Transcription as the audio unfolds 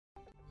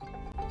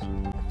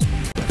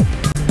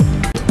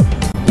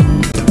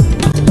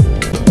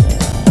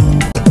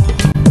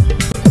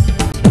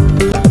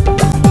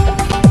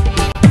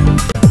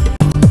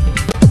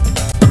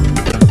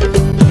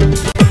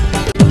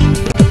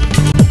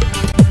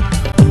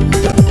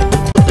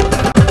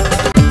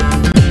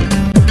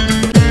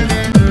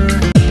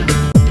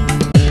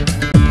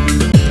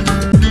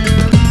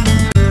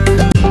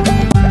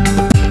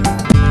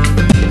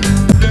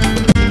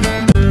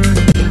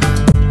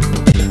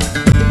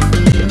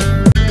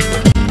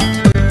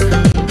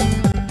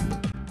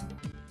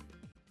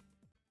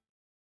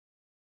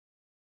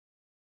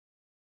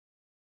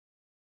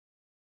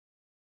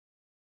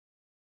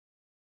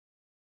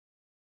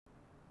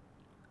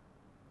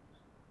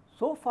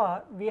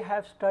far we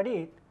have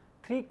studied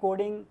 3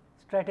 coding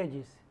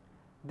strategies.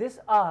 These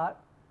are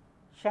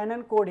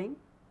Shannon coding,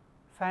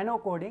 Fano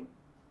coding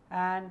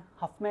and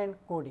Huffman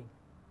coding.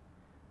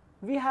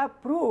 We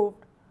have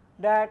proved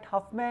that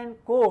Huffman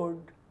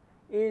code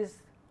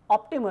is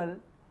optimal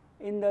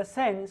in the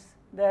sense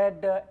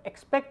that the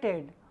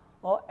expected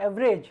or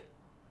average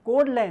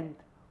code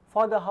length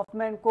for the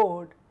Huffman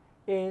code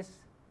is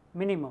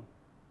minimum.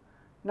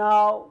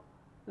 Now,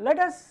 let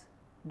us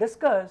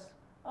discuss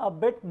a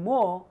bit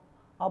more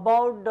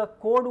about the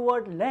code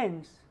word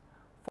lengths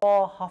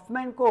for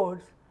Huffman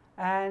codes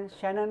and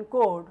Shannon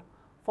code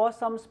for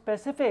some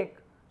specific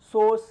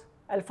source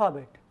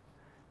alphabet.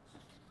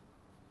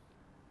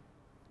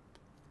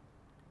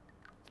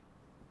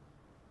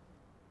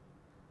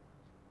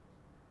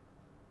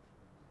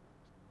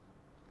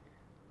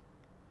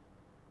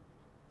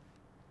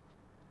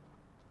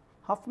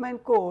 Huffman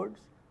codes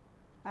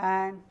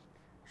and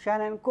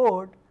Shannon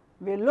code,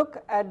 we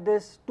look at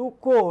these 2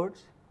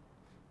 codes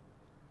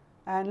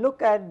and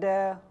look at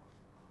their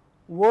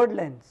word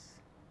lengths.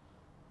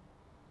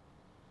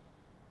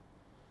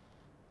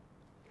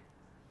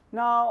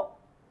 Now,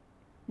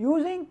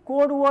 using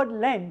code word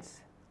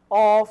lengths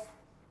of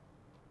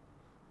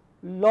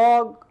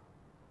log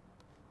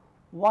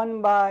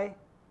 1 by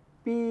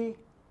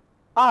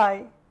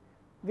pi,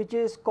 which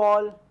is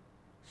called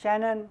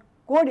Shannon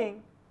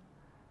coding,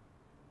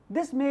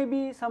 this may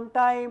be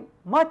sometime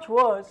much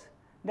worse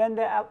than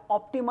the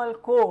optimal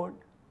code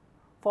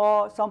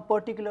for some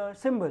particular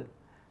symbol.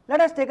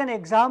 Let us take an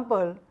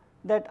example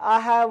that I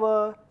have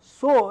a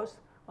source,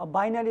 a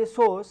binary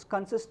source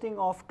consisting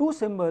of 2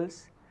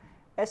 symbols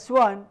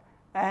S1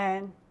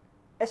 and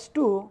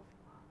S2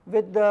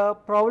 with the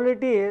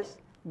probabilities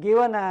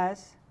given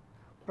as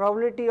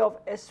probability of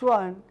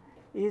S1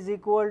 is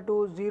equal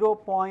to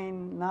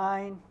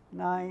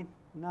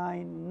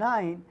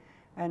 0.9999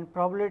 and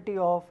probability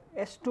of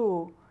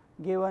S2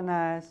 given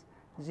as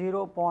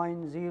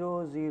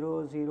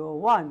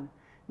 0.0001.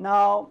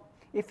 Now,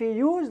 if we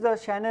use the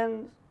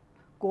Shannon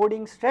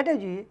coding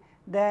strategy,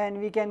 then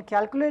we can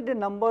calculate the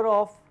number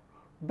of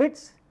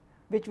bits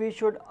which we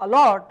should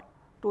allot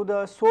to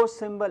the source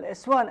symbol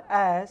S1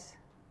 as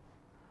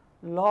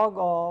log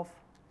of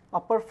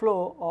upper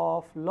flow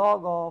of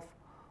log of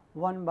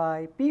 1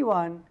 by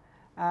P1,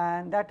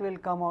 and that will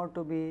come out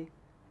to be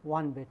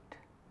 1 bit.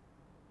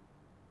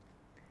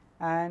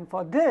 And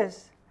for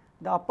this,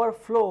 the upper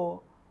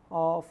flow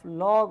of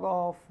log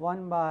of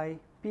 1 by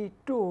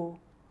P2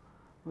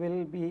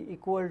 will be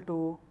equal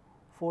to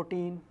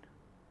 14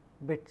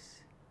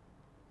 bits.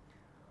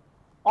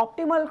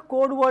 Optimal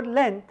code word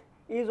length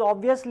is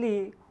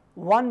obviously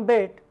 1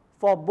 bit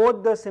for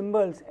both the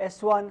symbols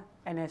S1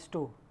 and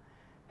S2.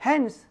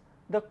 Hence,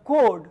 the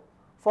code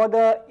for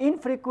the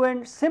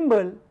infrequent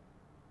symbol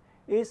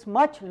is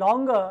much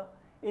longer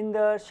in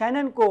the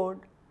Shannon code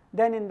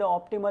than in the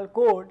optimal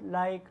code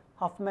like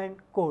Huffman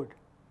code.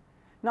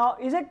 Now,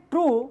 is it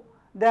true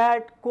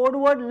that code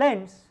word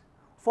lengths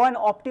for an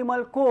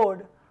optimal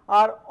code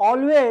are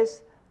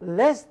always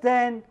less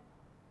than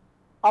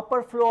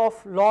upper flow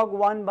of log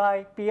 1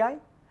 by pi?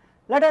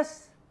 Let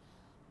us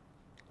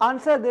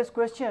answer this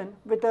question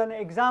with an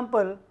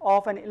example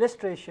of an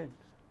illustration.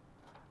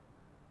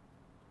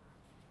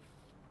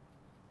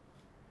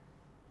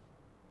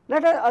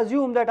 Let us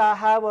assume that I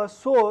have a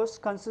source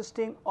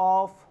consisting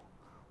of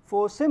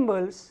 4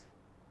 symbols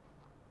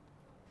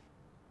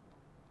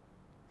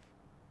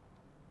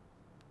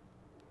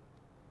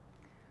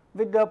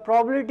with the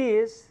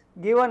probabilities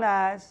given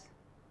as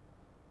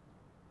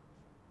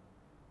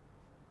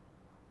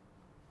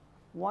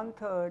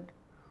 1/3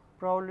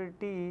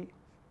 probability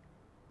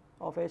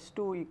of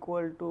S2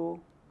 equal to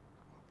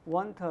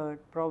 1/3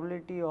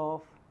 probability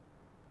of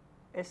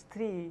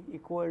S3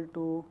 equal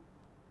to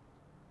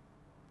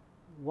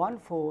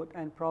 1/4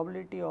 and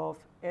probability of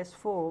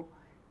S4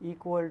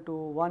 equal to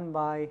 1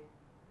 by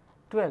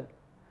 12.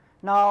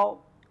 Now,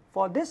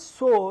 for this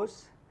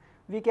source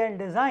we can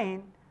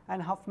design an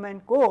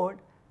Huffman code,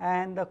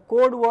 and the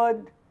code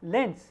word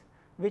lengths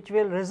which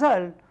will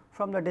result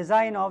from the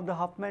design of the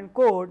Huffman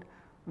code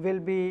will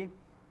be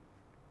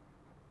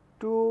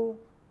 2,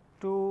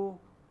 2,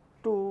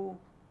 2,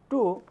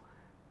 2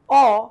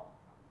 or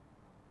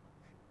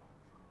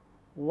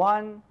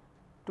 1,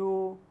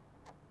 2,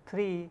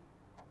 3,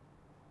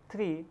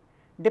 3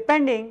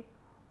 depending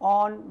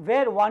on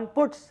where one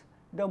puts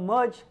the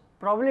merge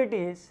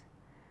probabilities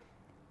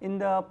in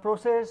the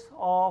process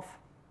of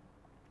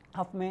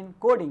Huffman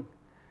coding.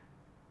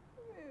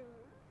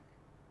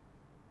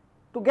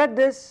 To get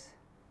this,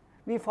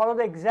 we follow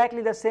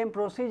exactly the same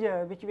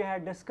procedure which we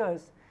had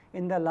discussed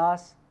in the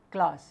last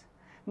class.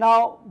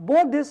 Now,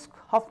 both these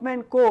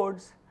Huffman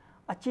codes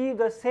achieve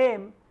the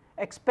same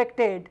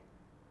expected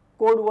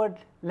code word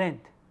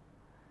length.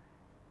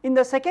 In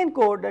the second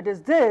code, that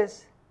is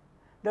this,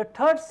 the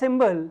third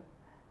symbol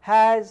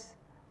has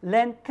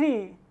length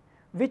 3,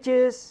 which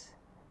is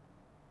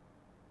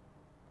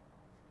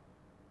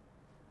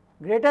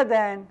greater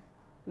than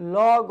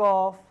log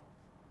of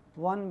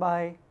 1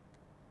 by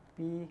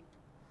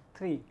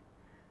P3.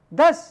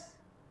 Thus,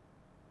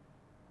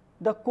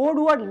 the code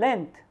word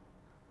length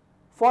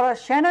for a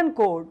Shannon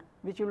code,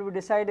 which will be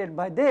decided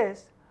by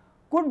this,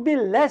 could be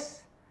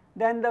less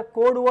than the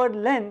code word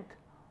length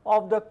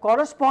of the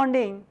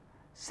corresponding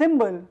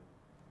symbol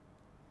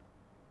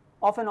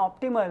of an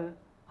optimal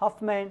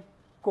Huffman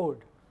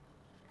code.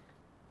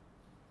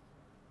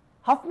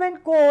 Huffman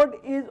code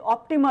is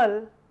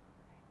optimal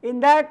in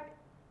that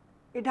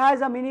it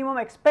has a minimum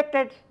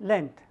expected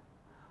length,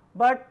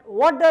 but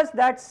what does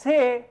that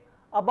say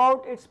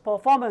about its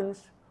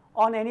performance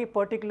on any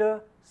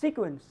particular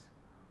sequence?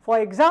 For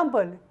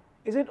example,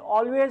 is it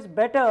always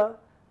better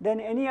than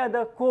any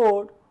other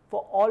code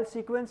for all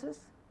sequences?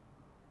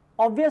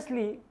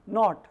 Obviously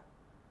not,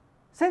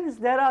 since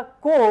there are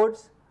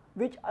codes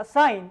which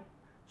assign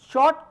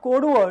short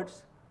code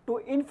words to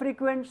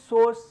infrequent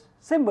source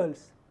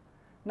symbols.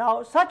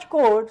 Now such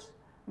codes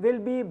will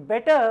be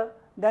better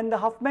than the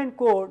Huffman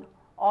code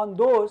on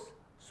those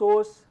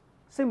source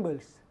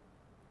symbols.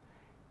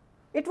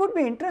 It would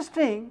be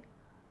interesting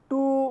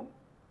to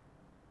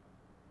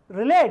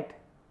relate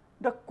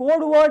the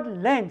code word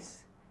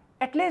lengths,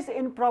 at least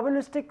in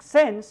probabilistic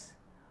sense,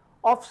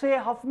 of say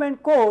Huffman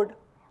code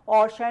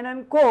or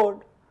Shannon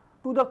code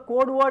to the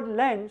code word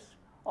lengths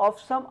of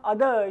some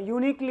other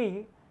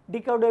uniquely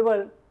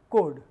decodable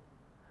code.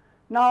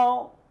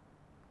 Now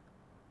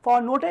for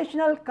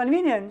notational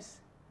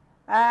convenience,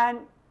 and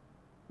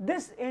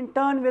this in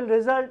turn will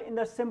result in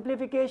the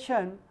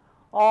simplification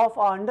of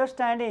our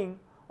understanding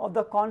of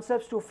the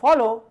concepts to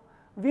follow,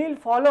 we will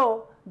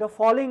follow the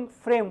following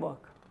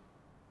framework.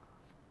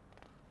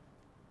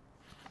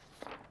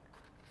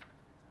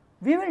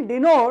 We will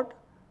denote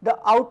the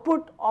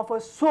output of a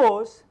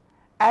source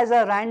as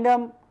a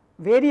random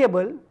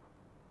variable.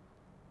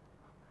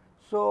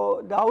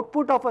 So the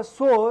output of a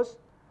source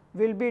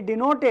will be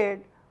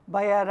denoted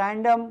by a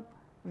random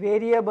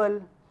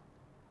variable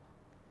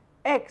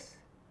x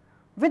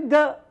with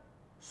the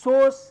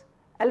source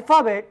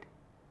alphabet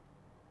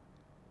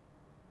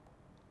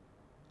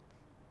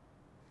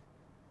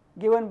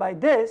given by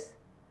this,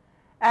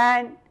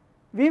 and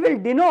we will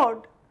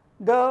denote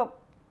the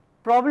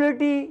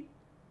probability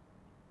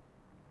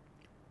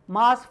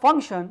mass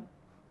function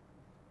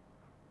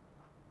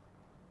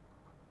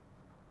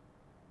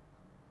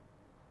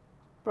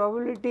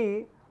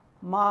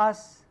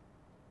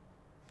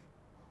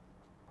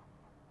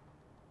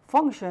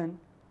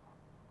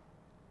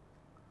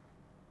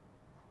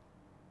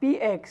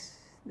Px,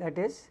 that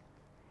is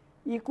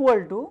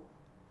equal to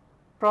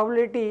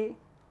probability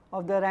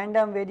of the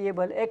random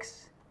variable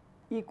x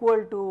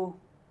equal to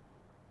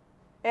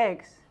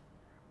x,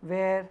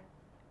 where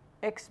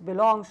x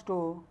belongs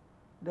to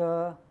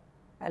the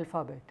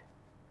alphabet.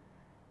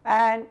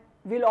 And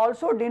we will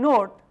also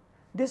denote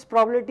this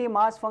probability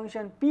mass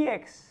function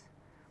Px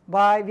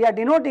by, we are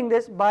denoting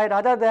this by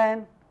rather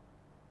than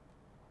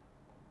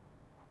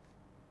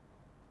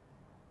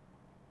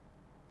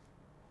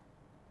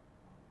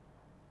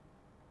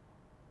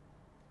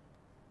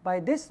by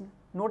this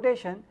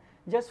notation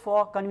just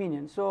for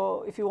convenience.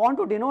 So if you want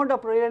to denote a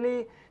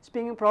really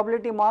speaking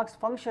probability mass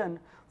function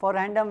for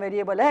random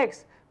variable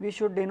x, we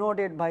should denote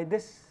it by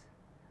this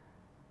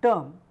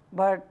term,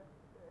 but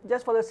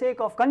just for the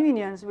sake of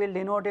convenience we will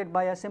denote it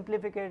by a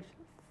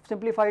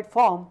simplified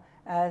form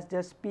as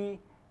just Px.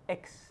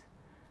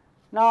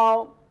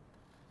 Now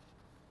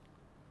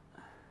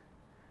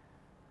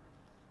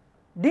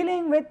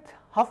dealing with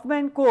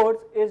Huffman codes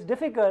is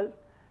difficult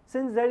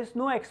since there is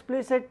no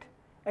explicit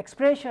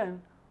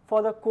expression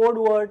for the code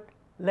word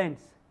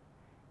lengths.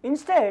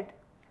 Instead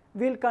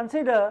we will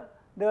consider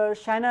the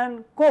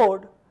Shannon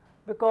code,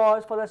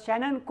 because for the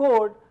Shannon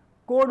code,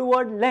 code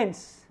word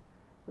lengths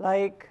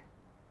like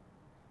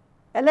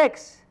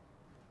Lx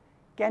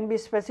can be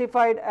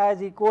specified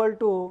as equal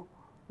to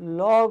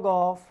log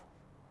of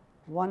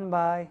 1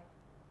 by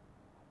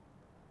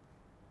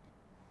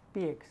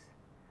Px.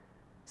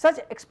 Such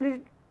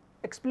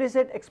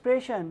explicit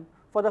expression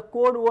for the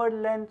code word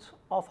lengths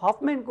of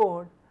Huffman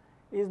code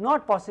is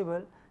not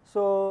possible,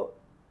 so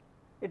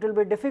it will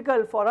be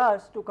difficult for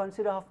us to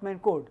consider Huffman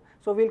code.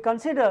 So we will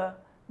consider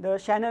the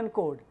Shannon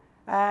code,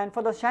 and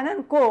for the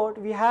Shannon code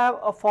we have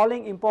a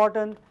following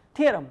important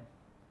theorem.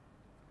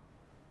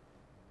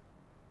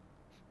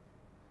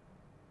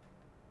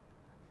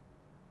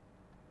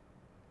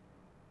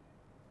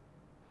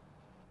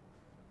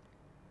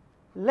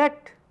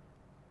 Let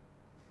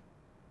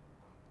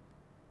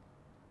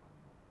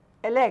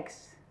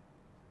Lx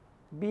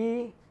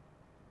be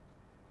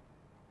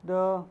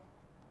the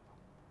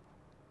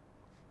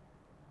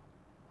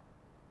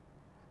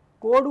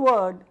code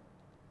word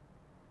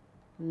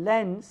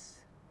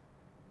lengths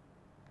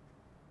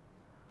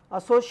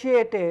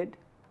associated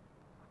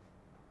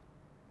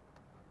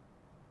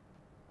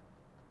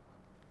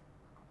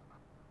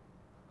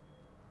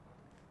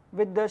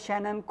with the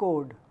Shannon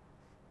code.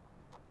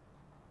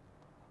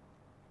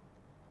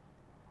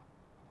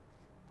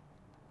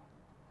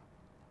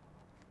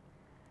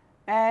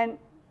 And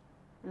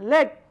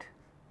let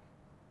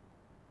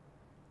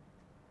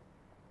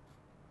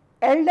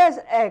L dash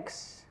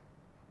x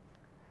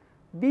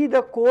be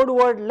the code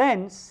word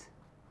lengths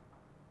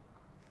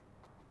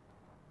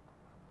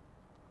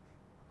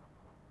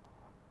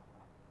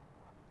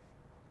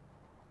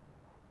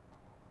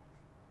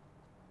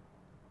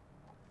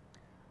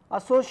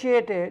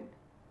associated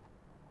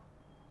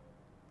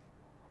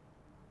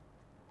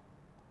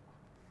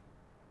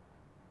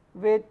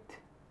with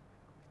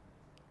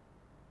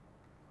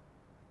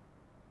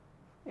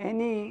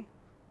any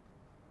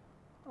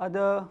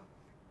other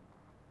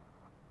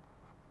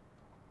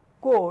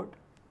code,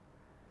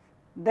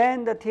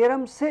 then the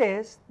theorem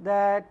says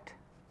that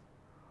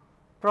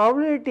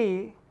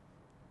probability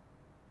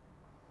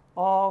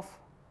of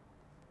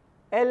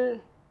L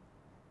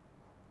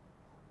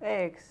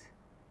x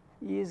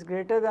is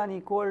greater than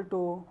equal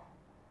to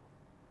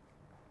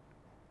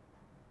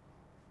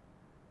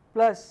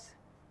plus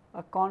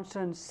a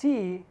constant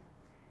c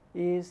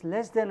is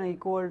less than or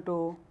equal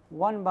to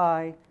 1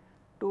 by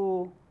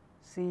 2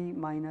 c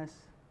minus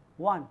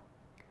 1.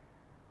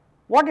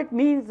 What it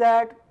means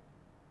that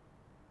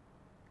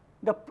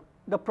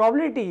the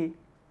probability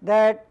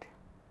that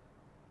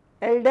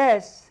L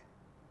dash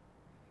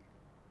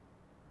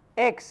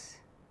x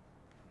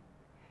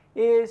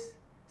is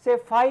say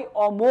 5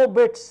 or more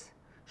bits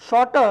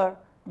shorter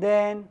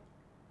than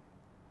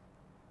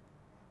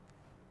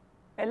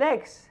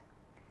Lx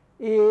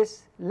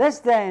is less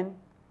than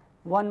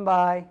 1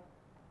 by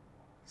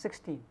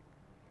 16.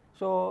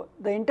 So,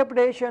 the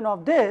interpretation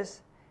of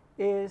this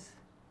is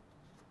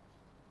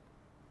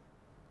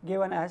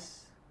given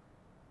as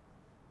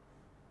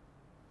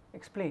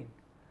explained.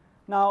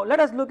 Now, let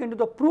us look into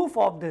the proof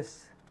of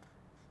this.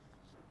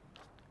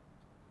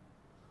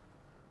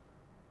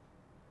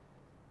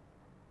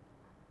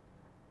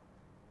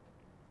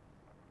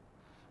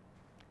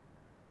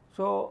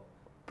 So,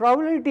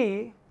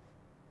 probability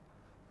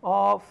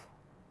of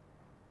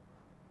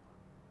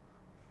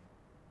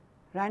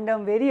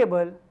random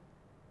variable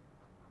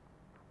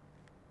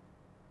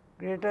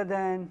greater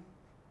than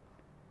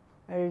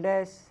L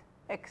dash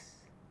x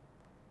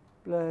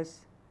plus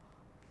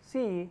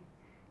c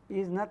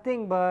is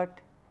nothing but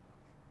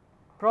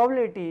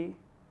probability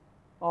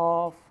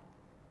of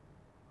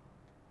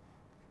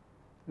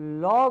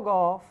log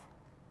of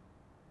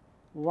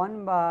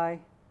 1 by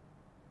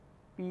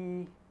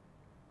p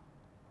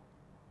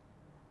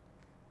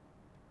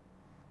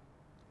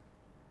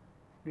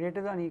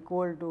greater than or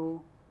equal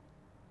to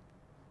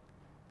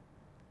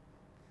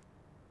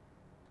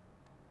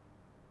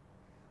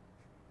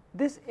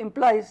this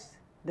implies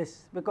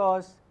this,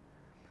 because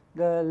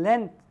the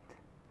length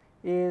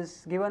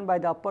is given by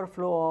the upper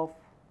flow of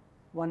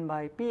 1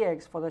 by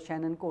px for the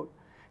Shannon code.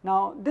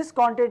 Now, this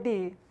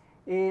quantity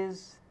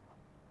is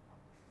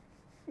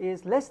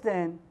less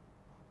than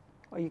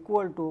or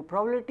equal to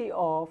probability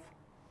of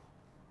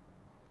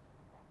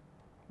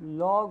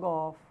log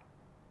of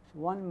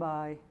 1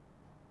 by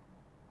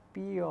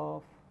p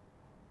of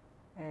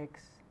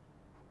x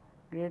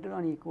greater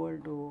than or equal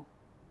to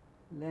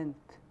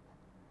length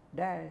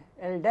dash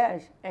L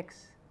dash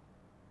x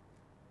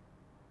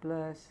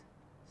plus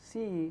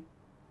c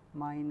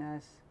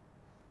minus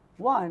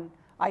 1.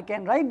 I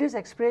can write this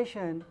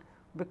expression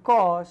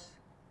because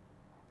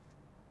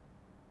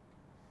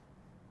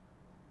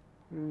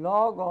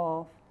log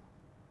of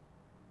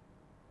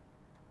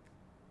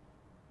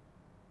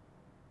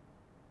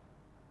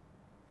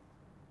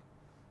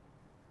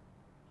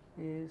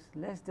is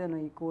less than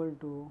or equal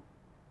to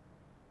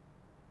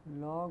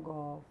log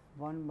of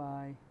 1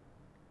 by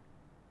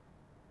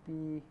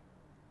p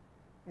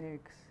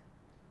x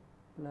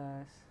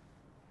plus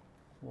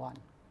 1.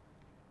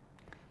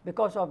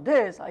 Because of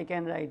this, I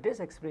can write this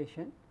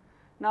expression.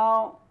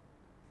 Now,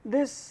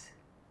 this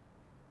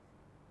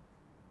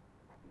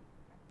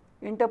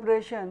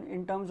interpretation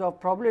in terms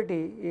of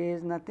probability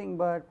is nothing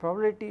but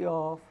probability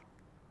of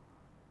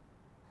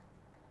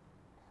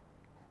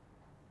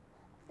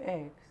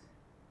x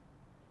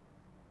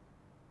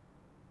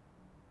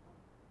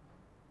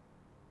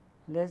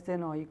less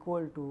than or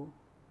equal to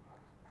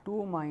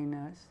 2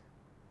 minus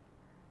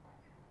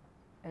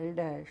L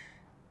dash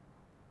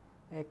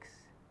x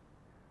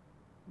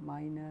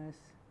minus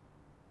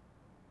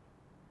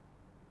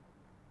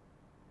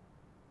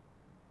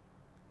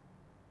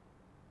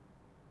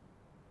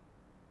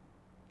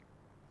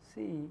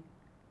c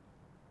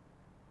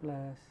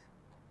plus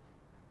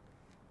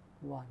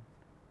 1.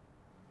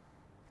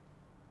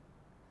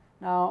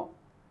 Now,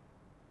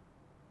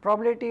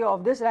 probability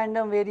of this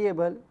random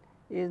variable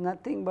is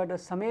nothing but a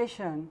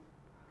summation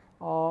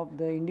of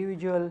the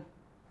individual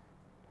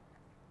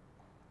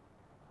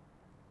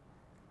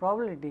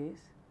probabilities,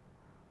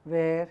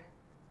 where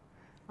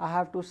I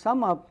have to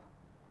sum up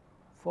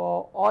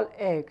for all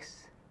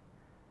x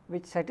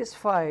which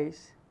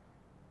satisfies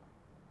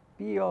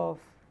p of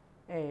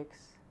x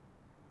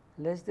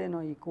less than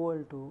or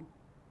equal to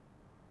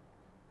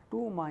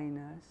 2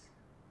 minus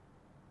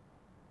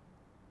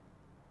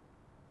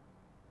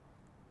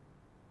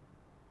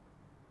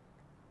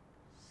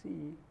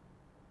c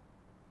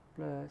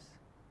plus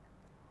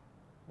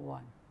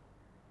 1.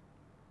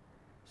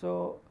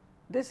 So,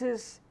 this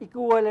is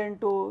equivalent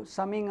to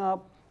summing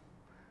up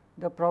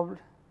the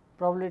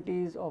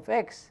probabilities of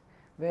x,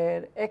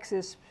 where x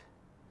is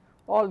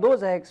all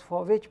those x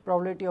for which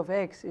probability of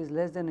x is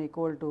less than or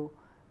equal to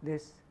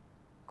this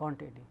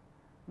quantity.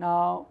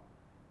 Now,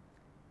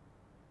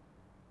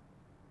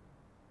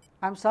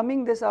 I am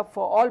summing this up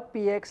for all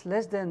p x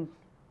less than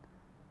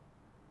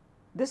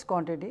this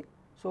quantity.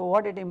 So,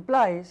 what it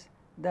implies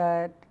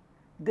that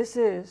this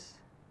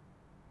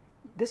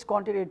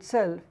quantity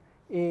itself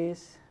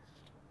is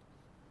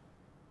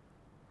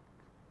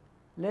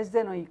less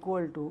than or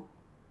equal to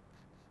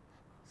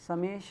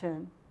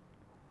summation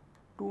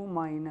 2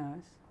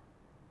 minus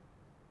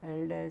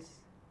L dash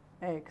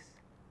x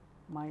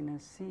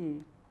minus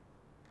c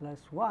plus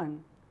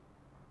 1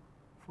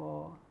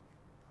 for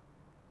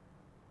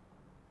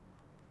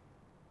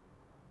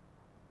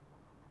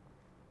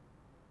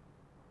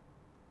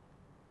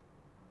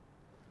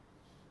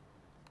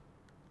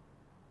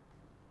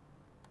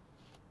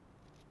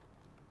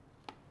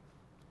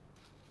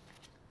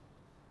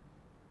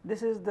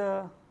this is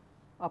the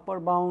upper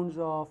bounds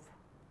of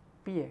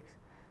p x.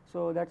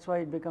 So, that is why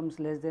it becomes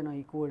less than or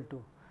equal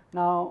to.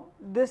 Now,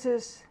 this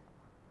is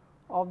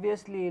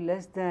obviously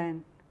less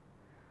than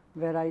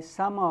where I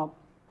sum up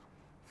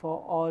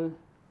for all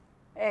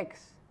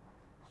x.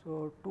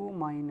 So, 2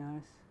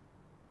 minus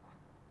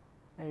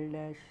L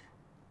dash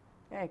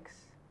x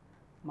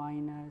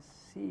minus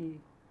c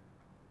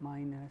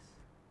minus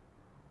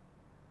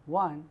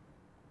 1.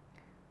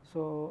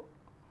 So,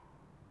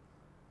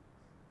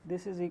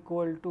 this is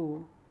equal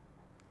to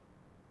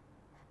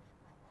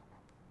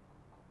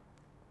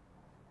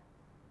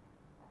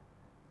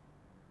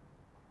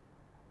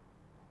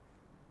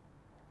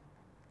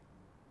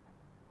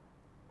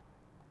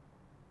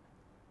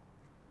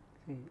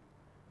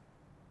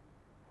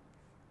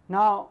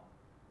now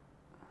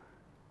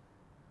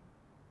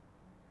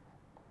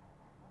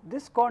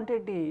this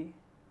quantity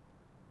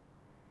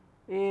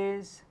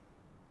is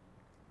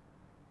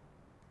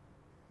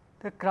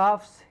the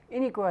Kraft's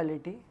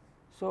inequality.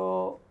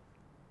 So,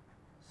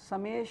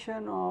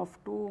 summation of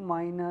 2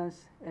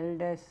 minus L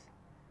dash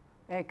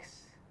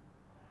x,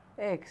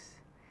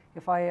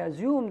 if I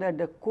assume that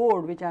the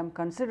code which I am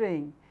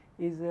considering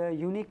is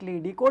uniquely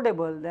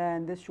decodable,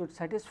 then this should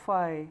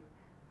satisfy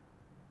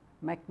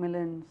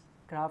Macmillan's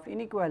Kraft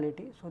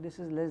inequality. So, this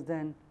is less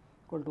than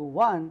equal to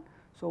 1.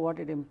 So, what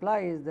it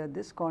implies that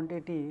this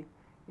quantity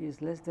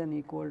is less than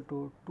equal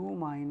to 2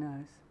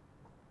 minus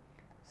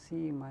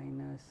c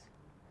minus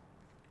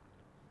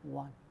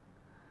 1.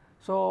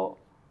 So,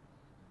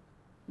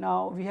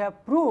 now we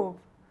have proved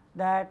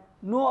that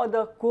no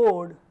other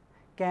code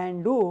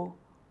can do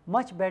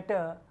much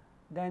better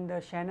than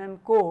the Shannon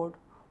code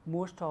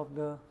most of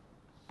the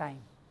time.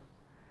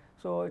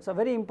 So, it is a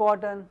very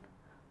important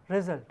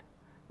result.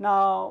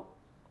 Now,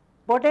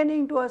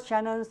 pertaining to a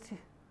Shannon's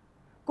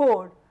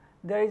code,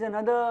 there is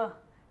another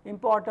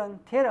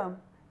important theorem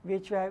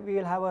which we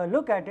will have a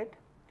look at it.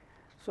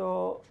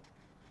 So,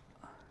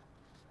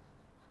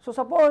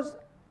 suppose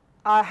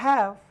I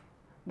have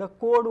the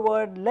code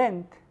word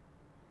length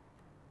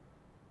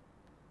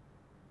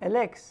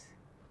Lx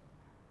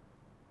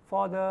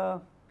for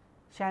the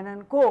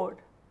Shannon code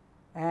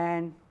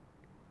and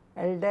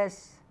L dash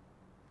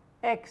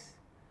x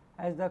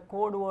as the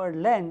code word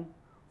length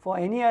for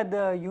any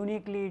other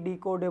uniquely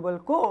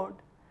decodable code,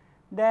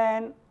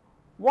 then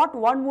what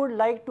one would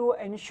like to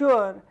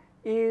ensure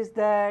is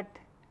that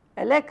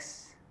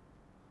Lx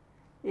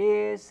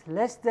is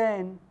less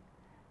than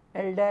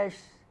L dash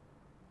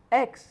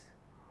x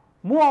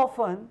more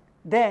often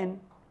than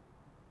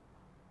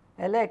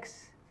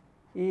Lx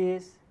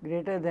is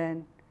greater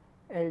than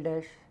L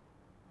dash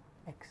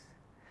x.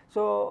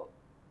 So,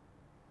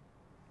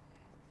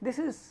 this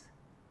is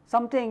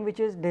something which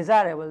is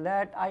desirable,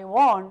 that I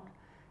want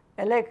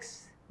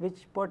Lx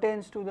which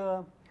pertains to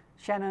the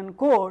Shannon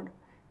code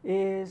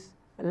is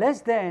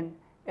less than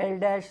L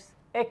dash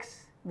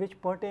x which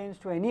pertains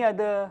to any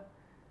other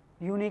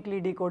uniquely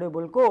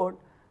decodable code.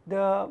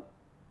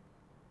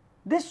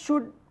 This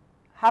should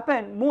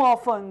happen more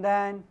often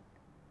than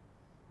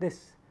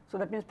this. So,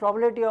 that means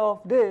probability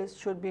of this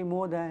should be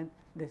more than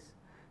this.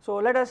 So,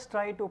 let us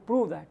try to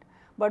prove that,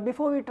 but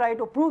before we try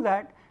to prove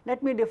that,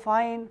 let me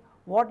define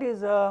what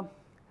is a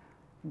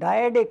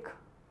dyadic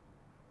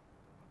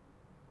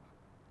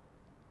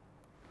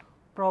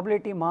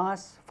probability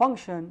mass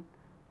function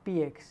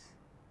p x.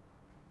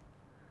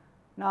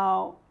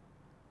 Now,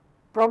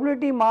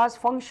 probability mass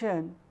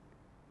function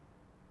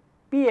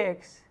p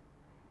x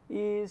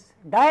is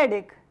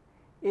dyadic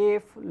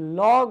if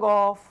log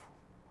of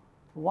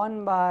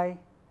 1 by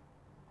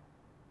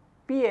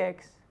p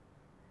x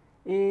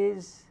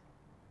is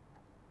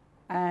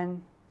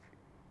an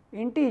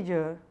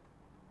integer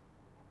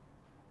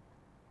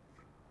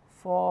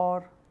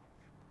for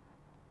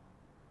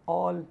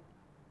all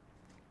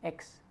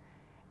x.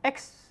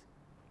 X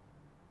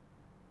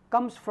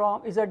comes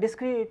from, is a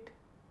discrete,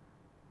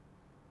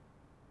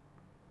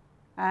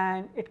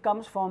 and it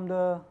comes from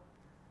the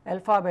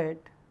alphabet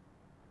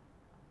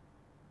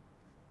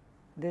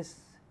this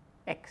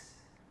x.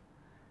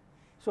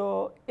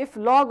 So, if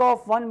log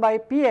of 1 by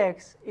p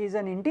x is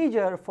an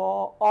integer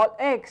for all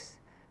x,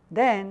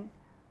 then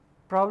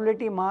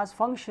probability mass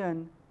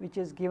function which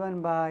is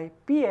given by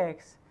p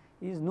x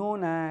is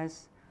known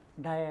as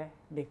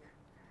dyadic.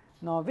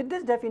 Now, with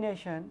this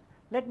definition,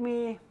 let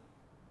me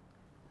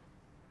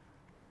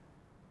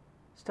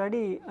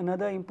study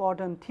another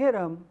important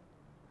theorem.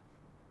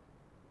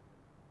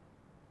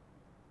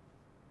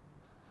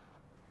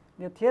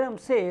 The theorem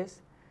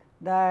says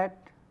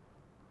that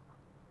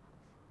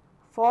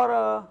for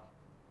a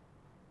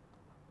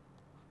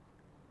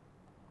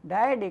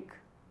dyadic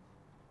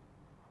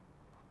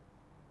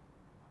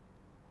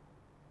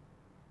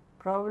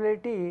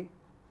probability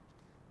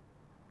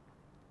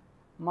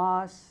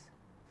mass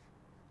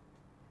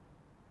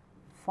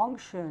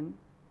function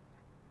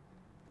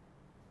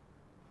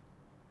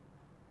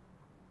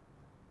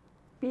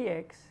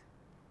Px,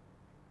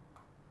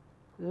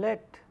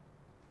 let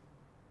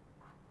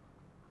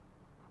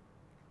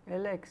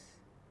Lx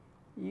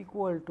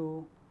equal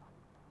to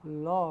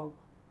log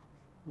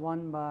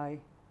 1 by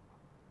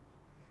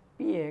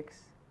Px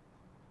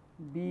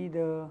be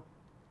the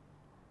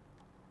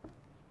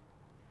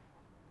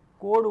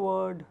code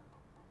word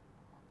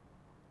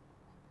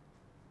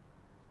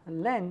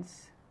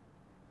length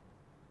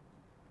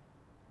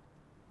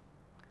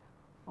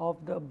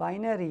of the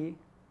binary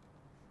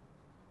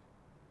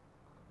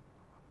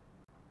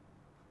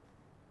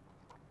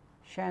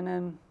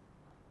Shannon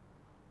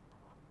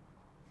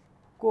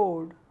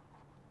code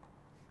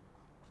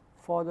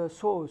for the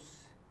source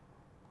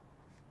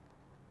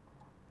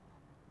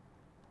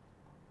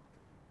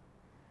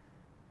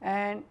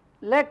and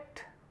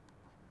let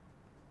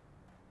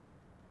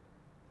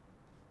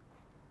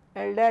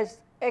L dash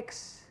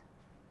x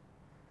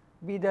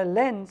be the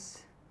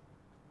length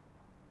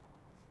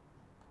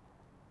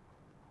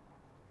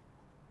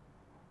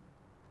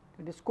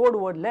it is code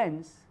word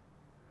length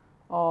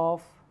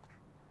of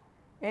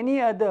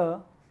any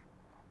other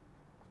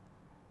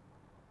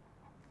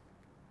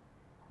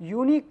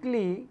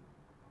uniquely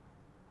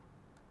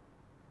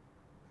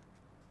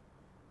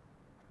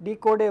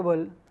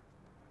decodable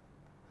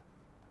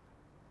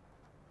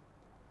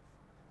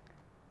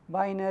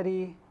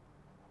binary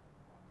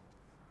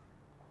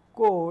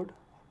code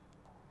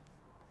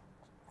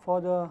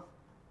for the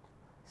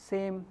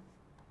same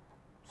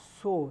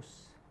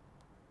source.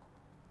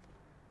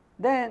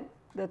 Then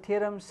the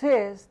theorem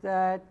says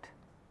that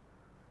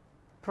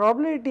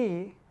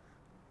probability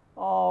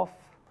of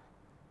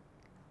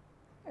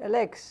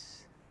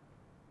Lx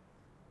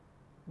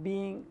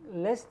being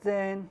less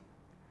than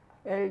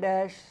L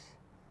dash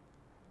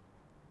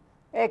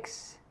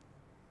x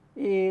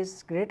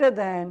is greater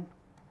than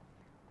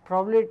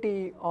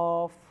probability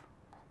of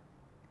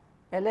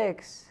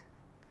Lx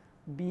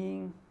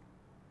being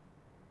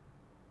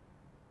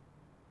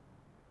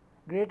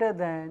greater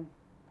than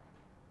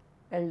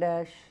L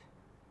dash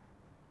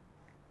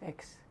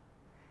x,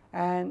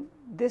 and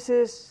this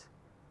is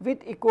with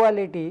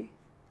equality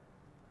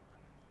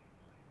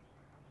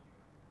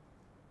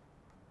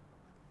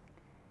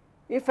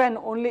if and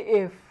only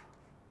if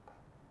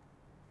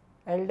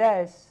L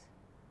dash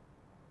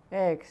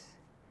x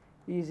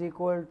is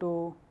equal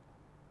to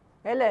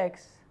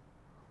Lx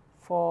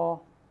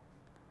for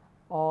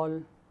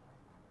all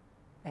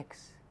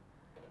x.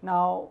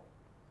 Now,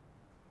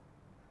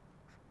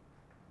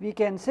 we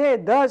can say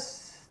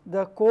thus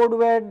the code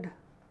word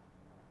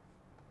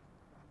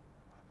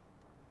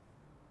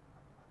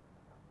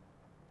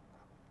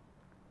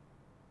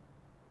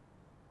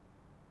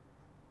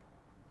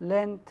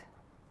length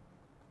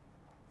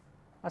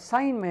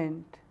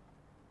assignment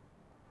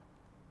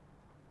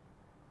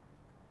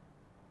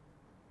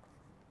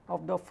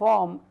of the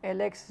form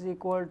Lx is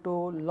equal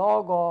to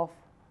log of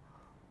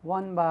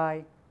 1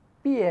 by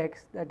Px,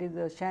 that is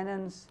the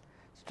Shannon's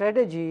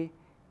strategy,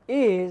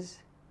 is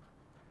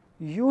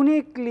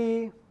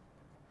uniquely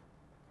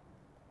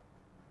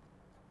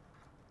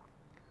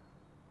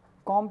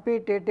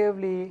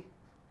competitively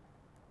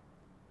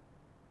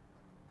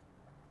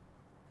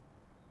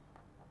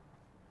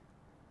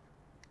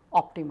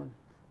optimal.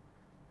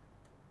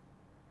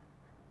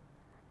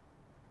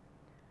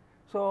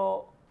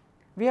 So,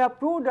 we have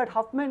proved that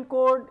Huffman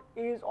code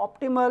is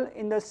optimal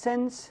in the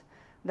sense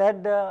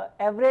that the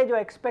average or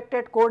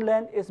expected code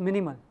length is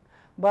minimal.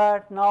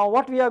 But now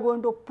what we are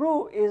going to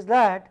prove is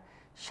that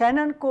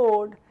Shannon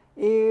code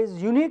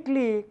is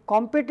uniquely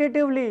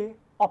competitively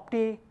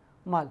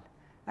optimal,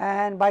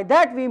 and by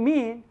that we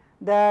mean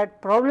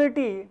that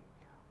probability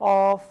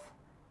of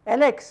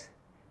Lx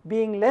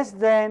being less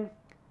than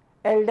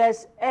L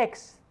dash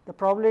x, the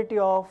probability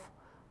of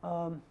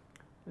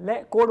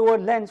code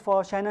word length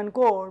for Shannon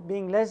code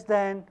being less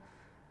than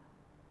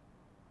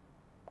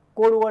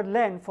code word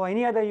length for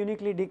any other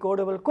uniquely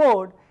decodable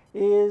code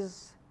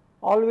is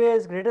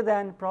always greater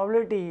than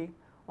probability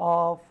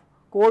of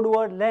code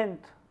word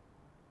length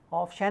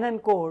of Shannon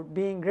code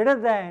being greater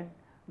than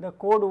the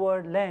code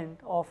word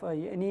length of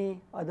any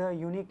other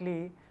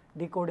uniquely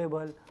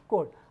decodable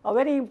code. A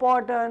very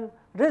important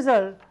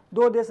result,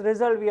 though this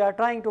result we are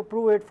trying to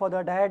prove it for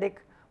the dyadic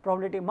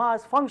probability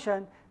mass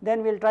function,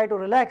 then we will try to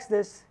relax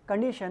this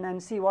condition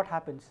and see what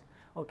happens.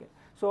 Okay.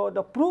 So,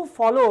 the proof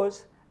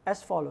follows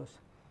as follows.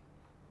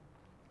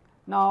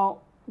 Now,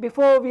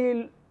 before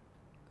we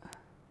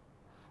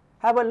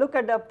have a look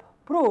at the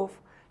proof,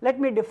 let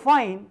me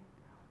define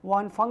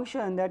one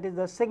function, that is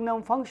the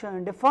signum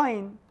function.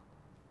 Define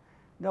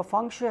the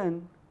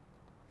function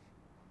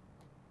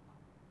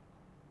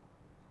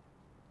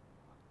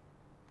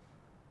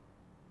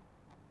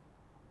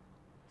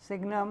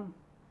signum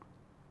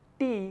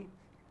t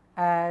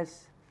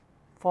as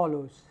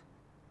follows.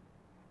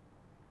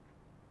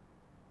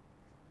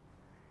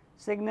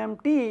 Signum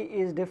t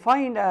is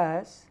defined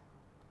as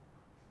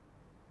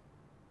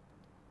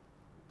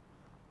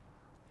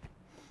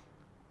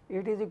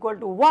it is equal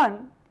to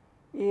 1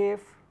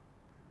 if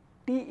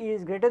t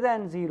is greater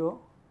than 0,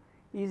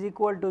 is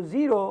equal to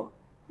 0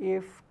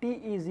 if t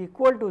is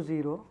equal to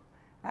 0,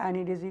 and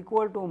it is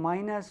equal to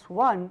minus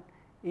 1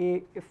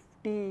 if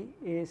t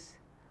is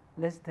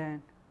less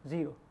than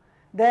 0.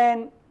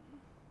 Then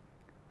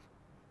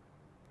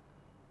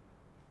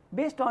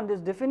based on this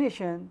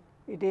definition,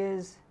 it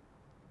is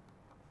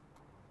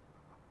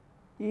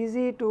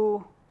easy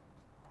to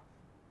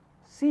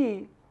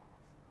see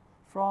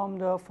from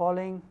the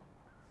following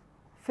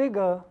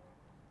figure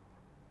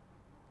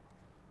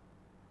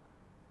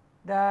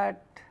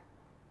that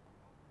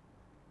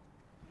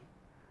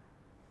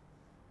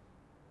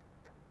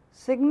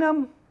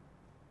signum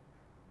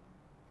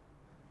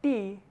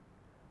t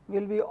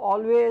will be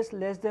always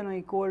less than or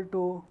equal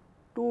to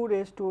 2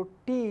 raised to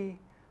t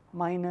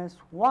minus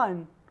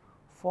 1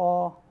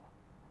 for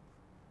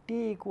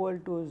t equal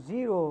to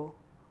 0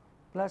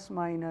 plus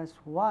minus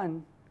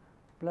 1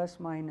 plus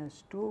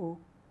minus 2.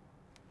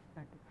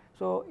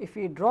 So, if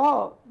we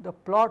draw the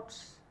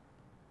plots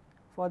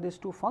for these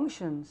two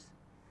functions,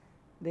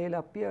 they will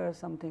appear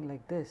something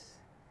like this.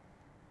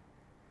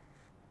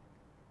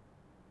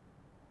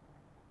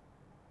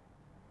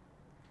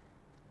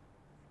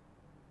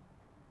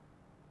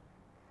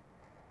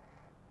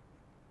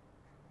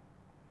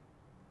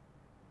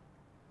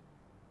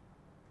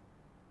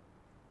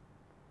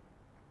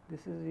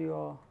 This is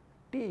your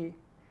t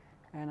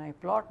and I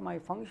plot my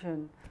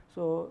function.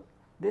 So,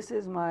 this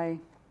is my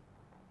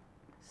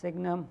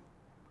signum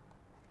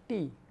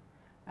t,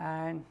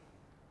 and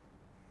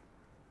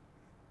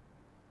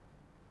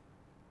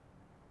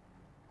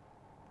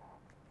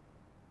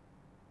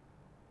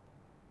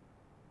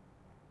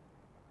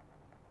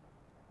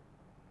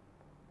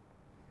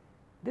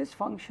this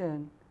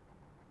function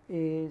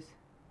is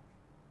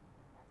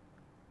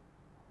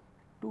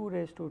 2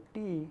 raised to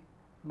t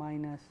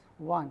minus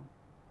 1.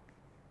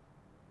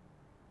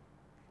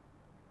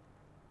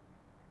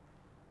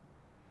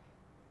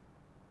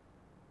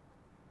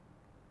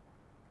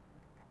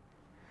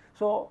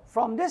 So,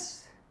 from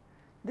this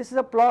is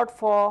a plot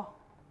for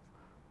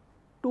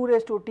 2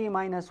 raised to t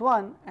minus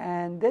 1,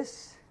 and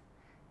this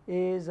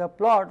is a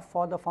plot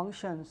for the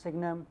function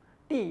signum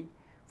t.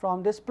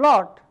 From this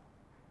plot,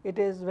 it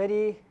is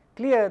very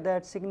clear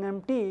that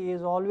signum t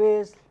is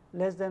always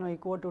less than or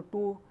equal to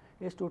 2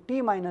 raised to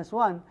t minus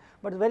 1,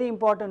 but it is very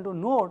important to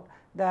note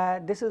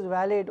that this is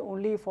valid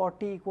only for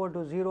t equal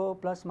to 0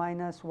 plus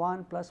minus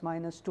 1 plus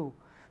minus 2.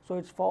 So,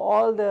 it is for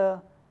all the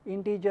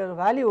integer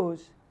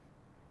values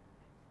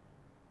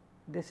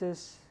this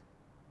is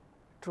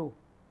true.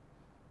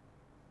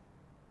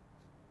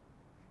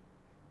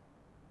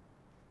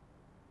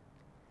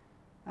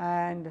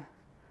 And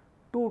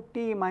 2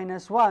 t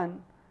minus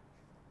 1,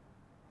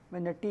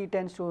 when the t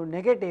tends to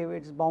negative,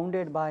 it is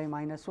bounded by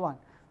minus 1.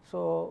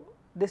 So,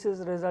 this is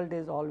result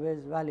is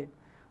always valid.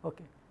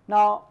 Okay.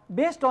 Now,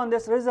 based on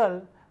this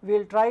result, we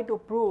will try to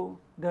prove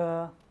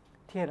the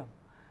theorem.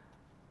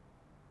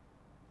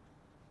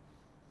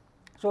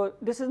 So,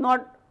 this is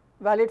not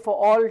valid for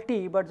all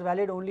t, but is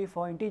valid only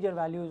for integer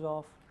values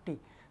of t.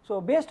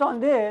 So, based on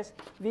this,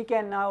 we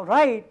can now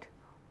write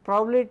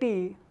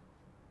probability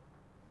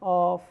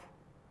of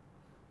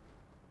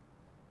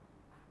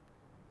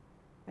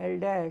L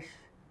dash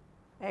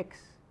x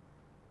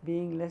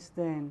being less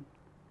than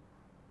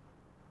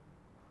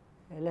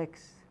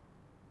Lx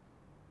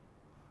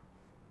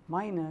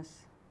minus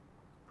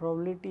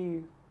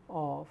probability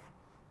of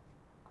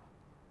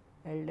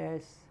L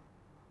dash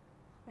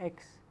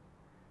x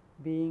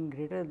being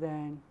greater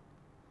than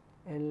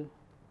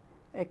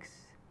Lx.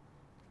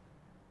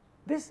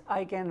 This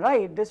I can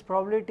write, this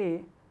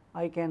probability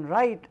I can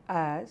write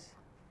as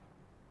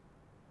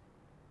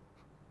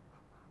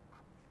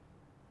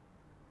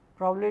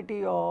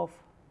probability of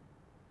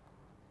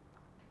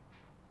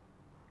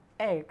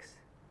x,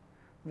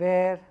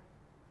 where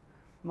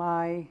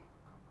I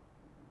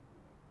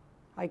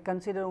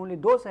consider only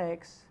those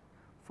x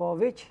for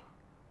which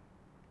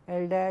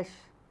L dash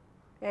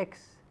x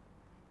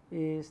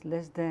is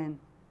less than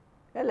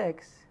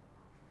Lx,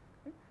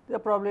 the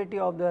probability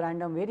of the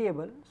random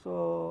variable.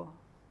 So,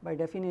 by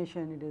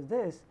definition it is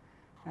this,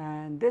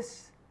 and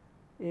this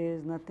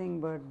is nothing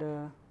but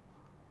the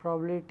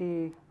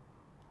probability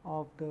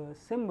of the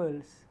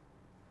symbols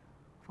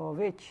for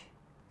which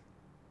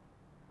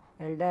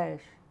L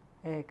dash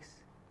x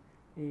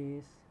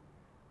is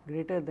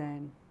greater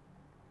than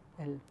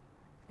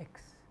Lx.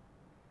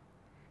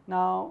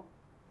 Now,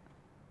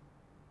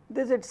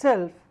 this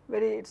itself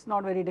it is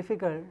not very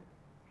difficult,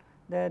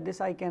 that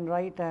this I can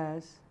write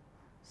as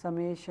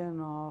summation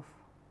of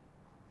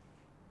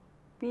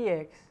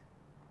Px,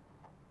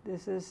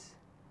 this is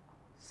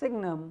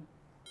signum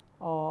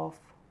of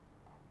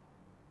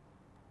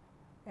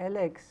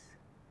Lx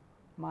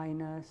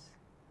minus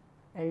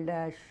L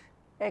dash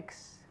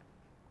x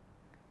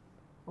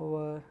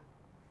over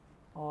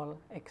all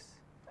x,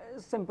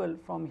 simple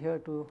from here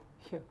to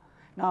here.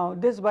 Now,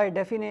 this by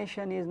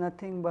definition is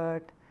nothing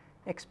but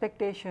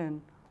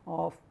expectation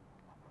of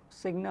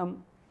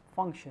signum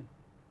function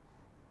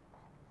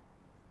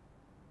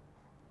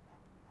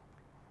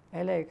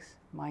Lx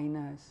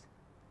minus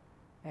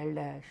L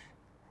dash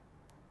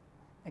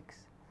x.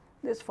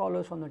 This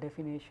follows from the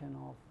definition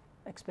of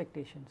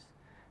expectations.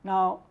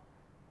 Now,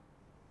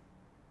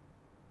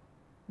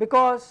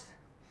 because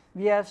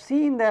we have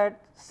seen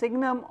that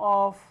signum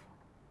of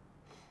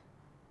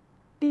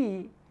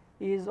t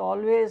is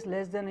always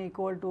less than or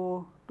equal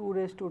to 2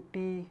 raised to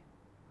t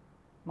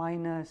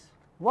minus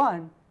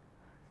 1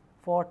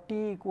 for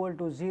t equal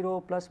to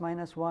 0 plus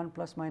minus 1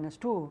 plus minus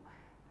 2,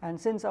 and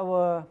since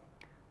our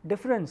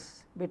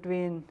difference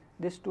between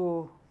these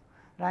two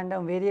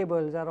random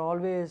variables are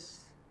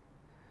always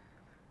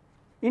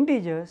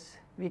integers,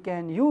 we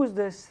can use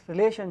this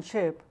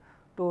relationship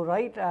to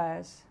write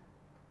as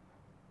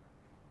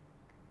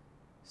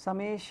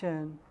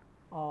summation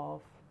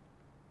of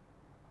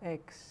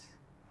x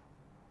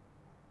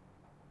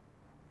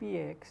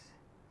px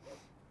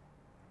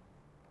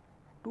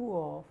 2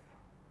 of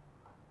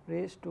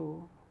raised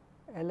to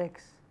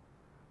Lx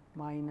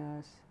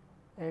minus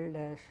L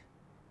dash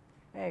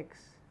x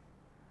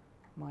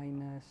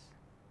minus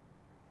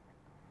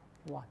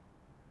 1.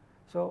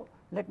 So,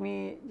 let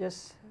me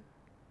just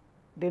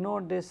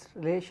denote this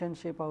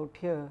relationship out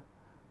here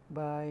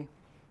by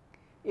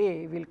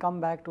A. We will come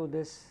back to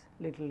this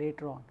little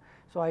later on.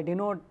 So, I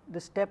denote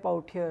the step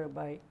out here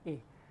by A.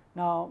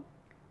 Now,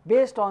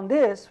 based on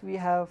this we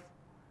have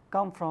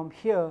come from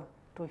here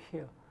to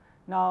here.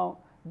 Now,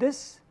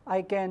 this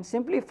I can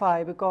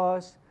simplify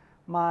because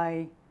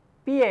my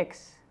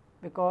Px,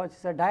 because it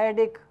is a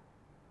dyadic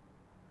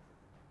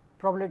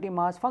probability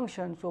mass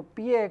function. So,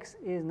 Px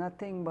is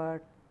nothing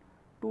but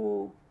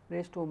 2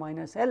 raised to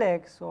minus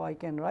Lx. So, I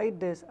can write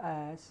this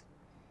as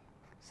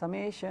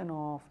summation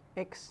of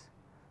x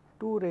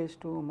 2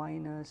 raised to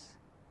minus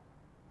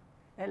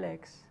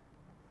Lx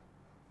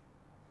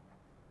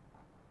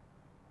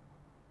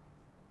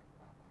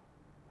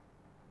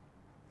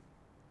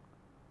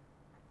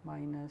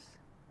minus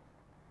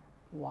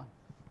 1,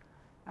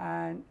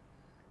 and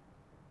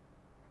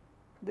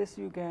this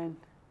you can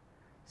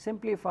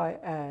simplify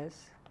as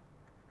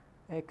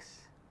x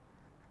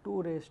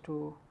 2 raised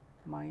to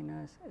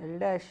minus L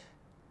dash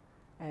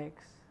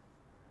x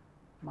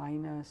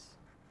minus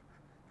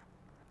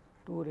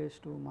 2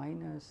 raised to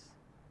minus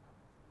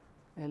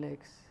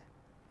Lx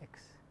x.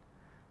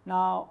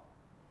 Now,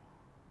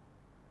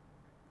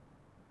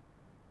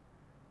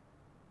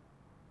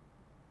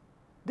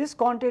 this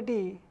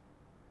quantity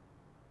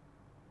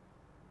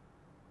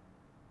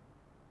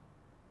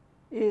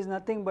is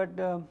nothing but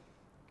the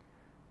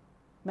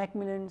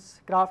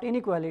Macmillan's Kraft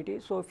inequality.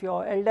 So, if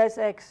your L dash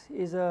x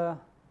is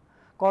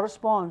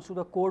corresponds to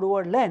the code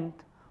word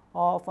length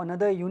of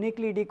another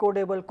uniquely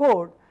decodable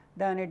code,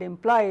 then it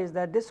implies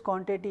that this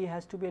quantity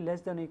has to be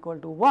less than or equal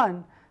to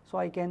 1. So,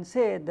 I can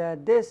say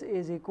that this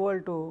is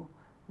equal to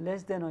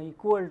less than or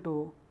equal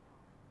to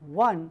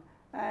 1,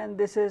 and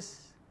this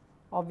is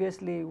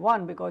obviously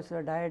 1 because it is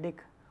a dyadic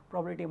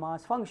probability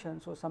mass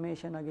function. So,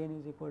 summation again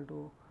is equal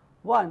to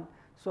 1.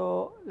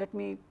 So, let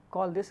me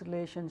call this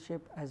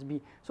relationship as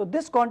B. So,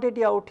 this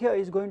quantity out here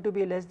is going to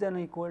be less than or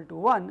equal to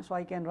 1. So,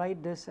 I can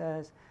write this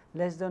as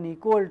less than or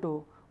equal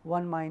to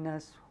 1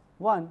 minus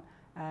 1,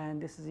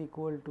 and this is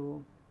equal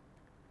to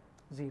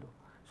 0.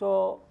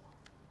 So,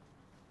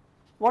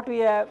 what we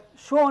have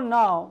shown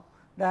now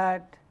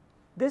that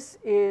this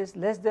is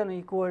less than or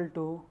equal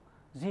to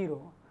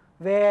 0,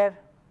 where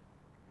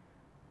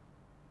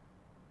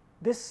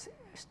this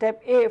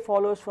step A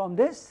follows from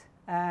this,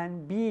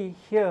 and B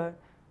here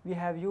we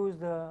have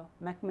used the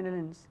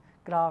Macmillan's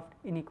Kraft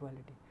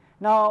inequality.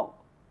 Now,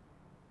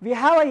 we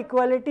have an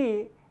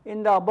equality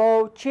in the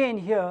above chain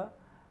here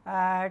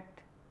at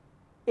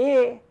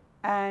A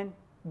and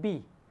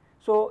B.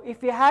 So,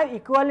 if we have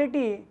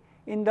equality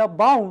in the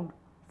bound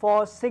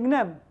for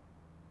signum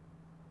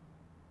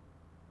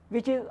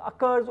which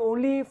occurs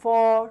only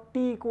for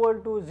t equal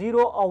to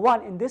 0 or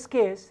 1 in this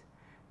case,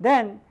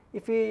 then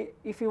if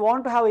we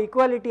want to have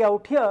equality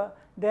out here,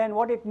 then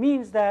what it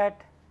means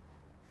that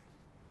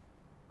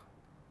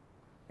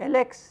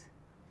Lx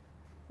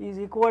is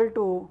equal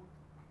to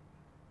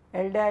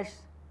L dash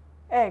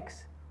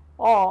x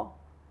or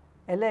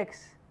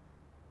Lx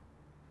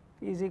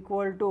is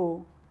equal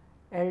to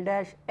L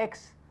dash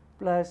x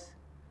plus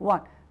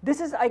 1.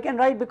 This is I can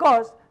write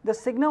because the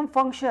signum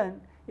function,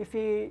 if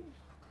we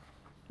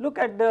look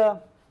at the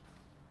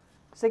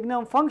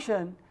signum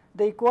function,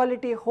 the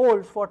equality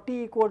holds for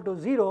t equal to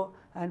 0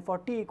 and for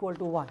t equal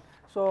to 1.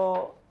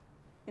 So,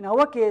 in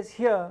our case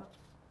here,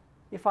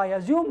 if I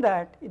assume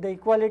that the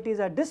equality is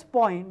at this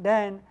point,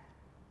 then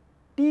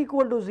t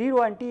equal to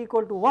 0 and t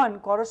equal to 1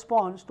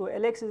 corresponds to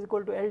Lx is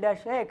equal to L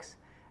dash x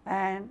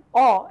and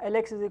or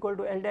Lx is equal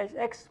to L dash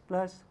x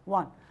plus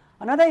 1.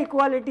 Another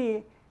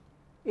equality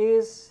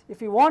is,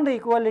 if you want the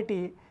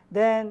equality,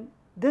 then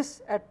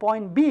this at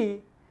point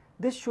B,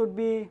 this should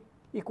be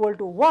equal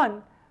to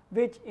 1,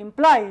 which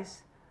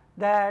implies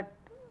that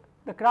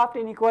the Kraft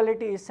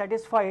inequality is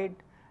satisfied,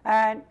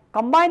 and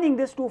combining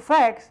these two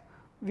facts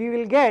we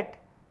will get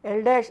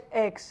L dash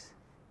x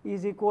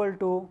is equal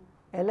to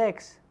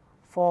Lx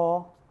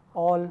for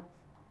all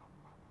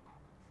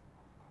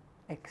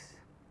x.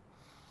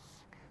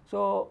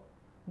 So,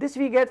 this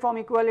we get from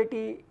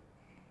equality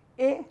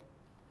A.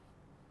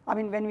 I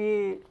mean, when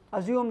we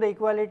assume the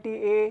equality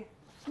A,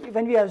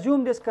 when we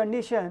assume this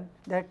condition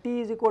that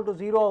t is equal to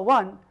 0 or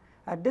 1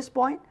 at this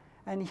point,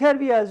 and here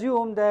we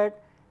assume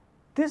that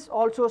this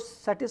also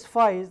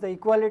satisfies the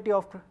equality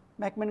of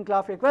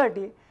Mackman-Kraft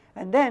equality,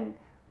 and then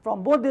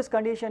from both this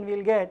condition we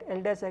will get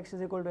L dash x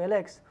is equal to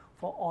Lx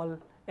for all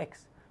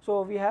x.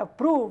 So, we have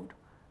proved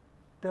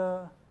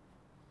the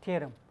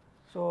theorem.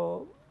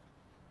 So,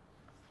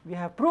 we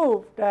have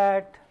proved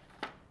that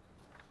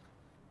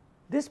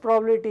this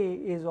probability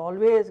is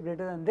always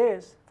greater than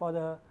this for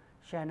the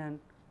Shannon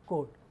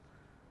code.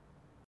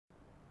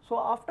 So,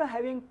 after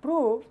having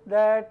proved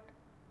that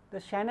the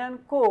Shannon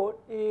code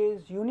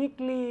is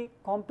uniquely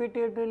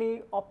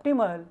computatively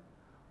optimal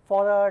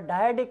for a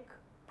dyadic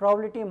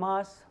probability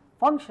mass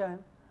function,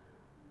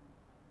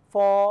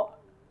 for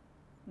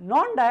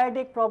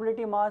non-dyadic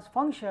probability mass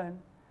function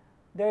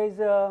there is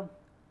a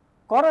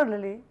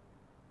corollary,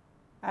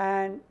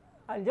 and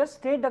I will just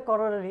state the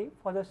corollary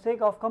for the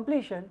sake of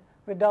completion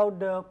without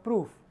the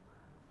proof,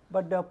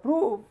 but the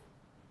proof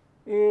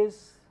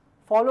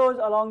follows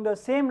along the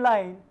same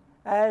line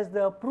as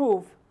the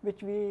proof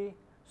which we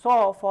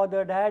saw for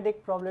the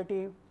dyadic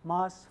probability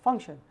mass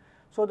function.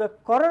 So, the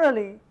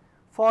corollary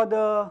for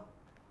the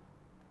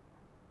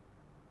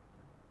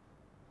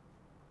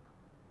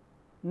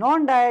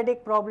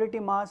non-dyadic probability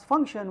mass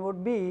function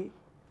would be,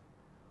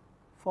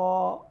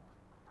 for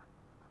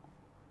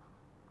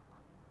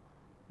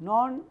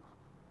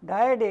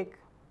non-dyadic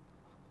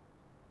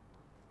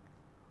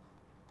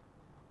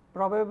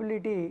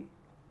probability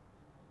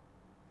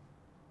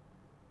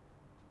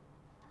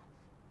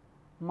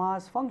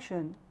mass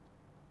function,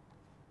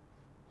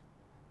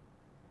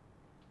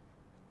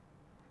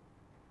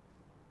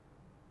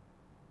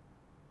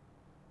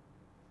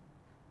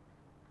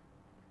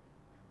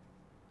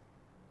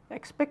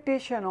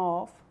 expectation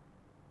of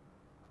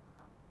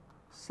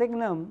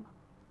signum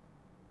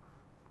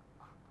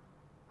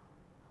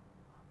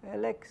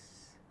Lx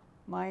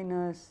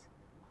minus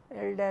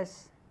L dash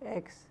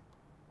x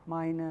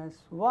minus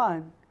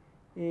 1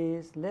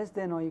 is less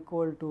than or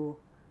equal to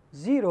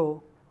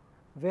 0,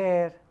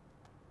 where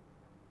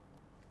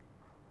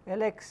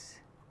Lx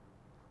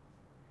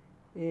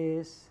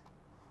is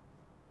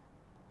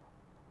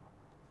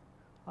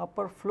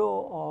upper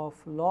flow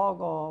of log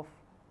of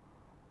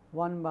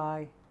 1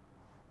 by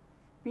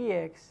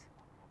Px,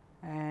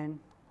 and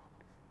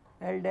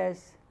L dash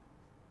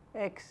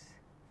x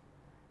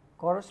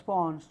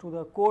corresponds to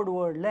the code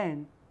word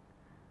length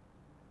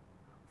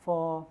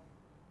for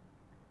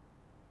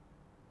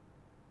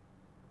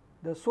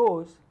the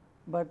source,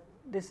 but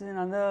this is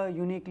another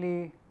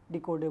uniquely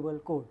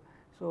decodable code.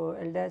 So,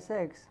 L dash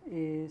x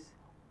is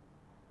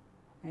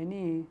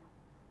any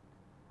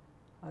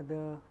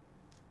other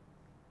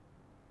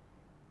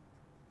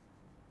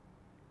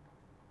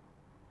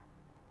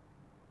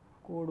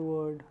code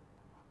word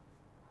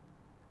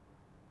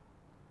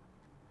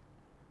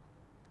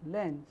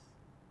length.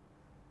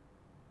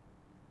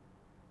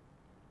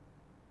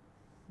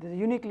 This is a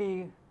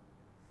uniquely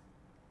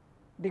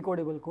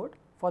decodable code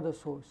for the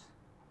source.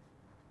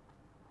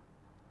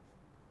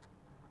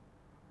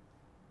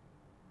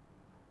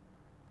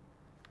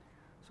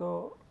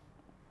 So,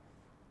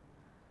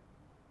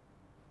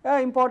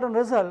 an important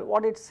result,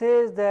 what it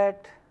says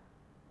that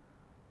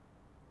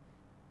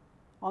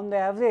on the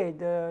average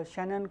the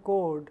Shannon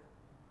code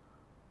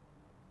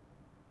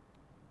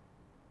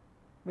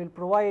will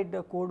provide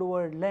the code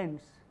word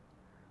lengths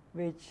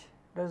which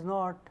does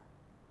not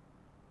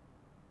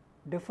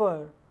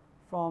differ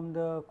from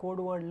the code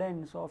word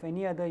lengths of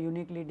any other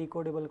uniquely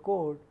decodable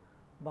code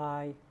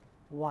by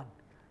 1.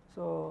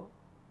 So,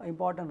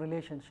 important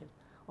relationship.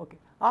 Okay.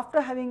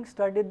 After having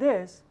studied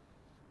this,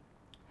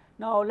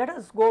 now let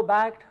us go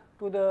back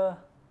to the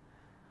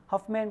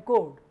Huffman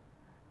code.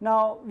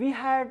 Now, we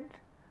had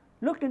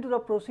looked into the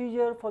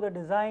procedure for the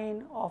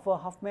design of a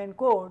Huffman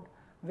code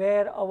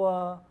where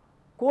our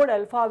code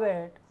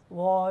alphabet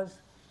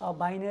was a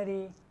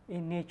binary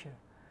in nature.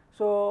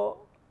 So,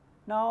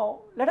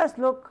 now let us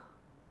look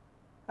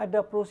at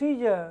the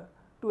procedure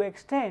to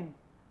extend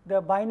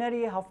the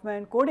binary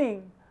Huffman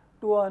coding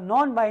to a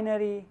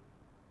non-binary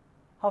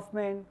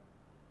Huffman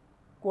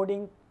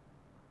coding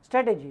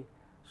strategy.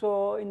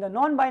 So, in the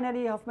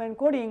non-binary Huffman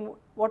coding,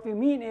 what we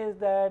mean is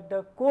that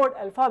the code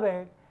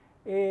alphabet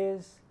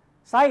is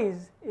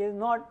size is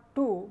not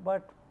 2,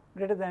 but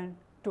greater than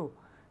 2.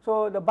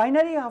 So, the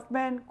binary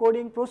Huffman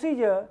coding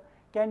procedure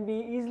can be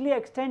easily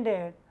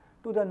extended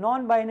to the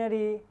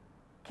non-binary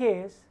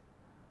case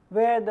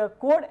where the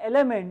code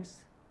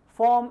elements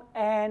form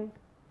an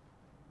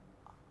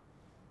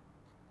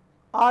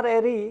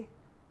array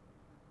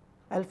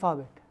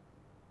alphabet.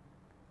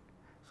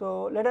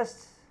 So, let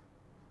us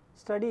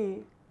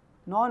study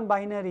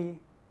non-binary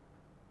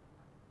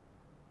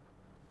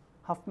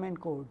Huffman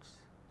codes.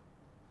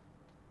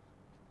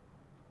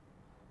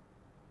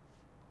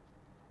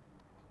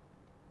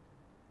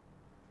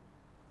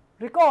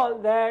 Recall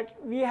that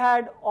we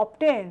had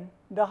obtained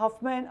the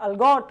Huffman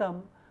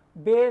algorithm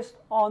based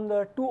on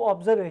the two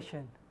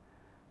observations,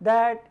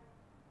 that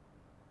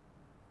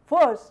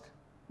first,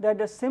 that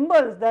the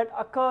symbols that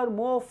occur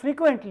more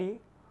frequently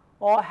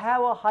or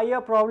have a higher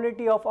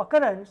probability of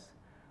occurrence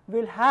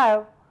will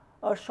have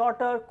a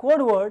shorter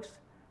code words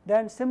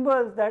than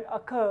symbols that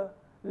occur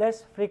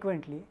less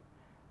frequently.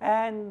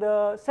 And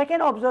the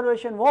second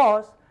observation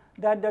was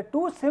that the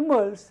two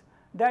symbols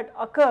that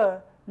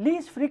occur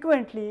least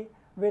frequently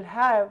will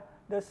have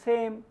the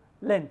same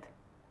length.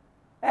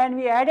 And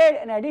we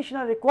added an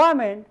additional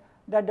requirement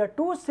that the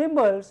two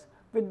symbols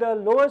with the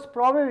lowest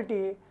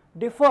probability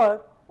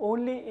differ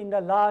only in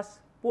the last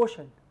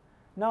portion.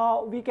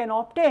 Now, we can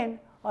obtain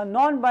a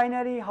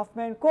non-binary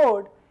Huffman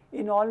code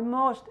in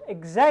almost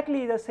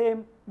exactly the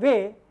same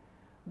way.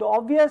 The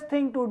obvious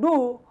thing to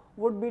do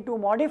would be to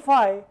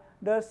modify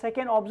the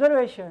second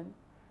observation,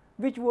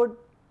 which would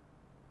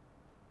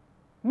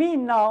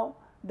mean now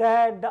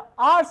that the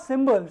R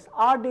symbols,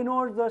 R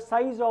denotes the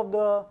size of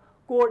the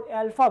code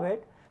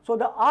alphabet. So,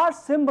 the R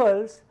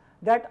symbols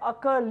that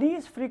occur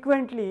least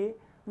frequently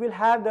will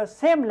have the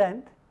same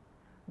length.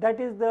 That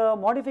is the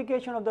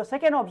modification of the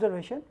second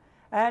observation,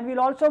 and we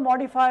will also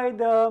modify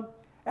the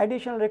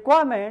additional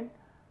requirement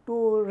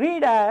to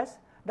read as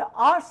the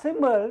R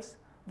symbols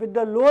with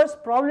the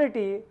lowest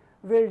probability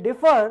will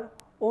differ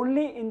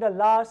only in the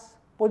last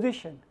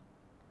position.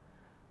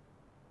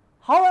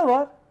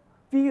 However,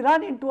 we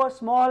run into a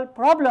small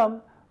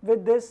problem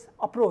with this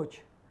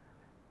approach.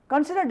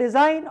 Consider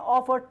design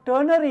of a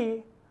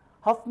ternary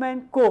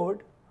Huffman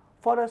code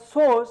for a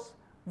source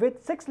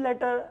with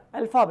 6-letter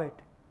alphabet.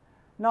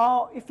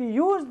 Now, if we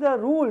use the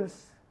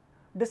rules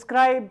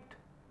described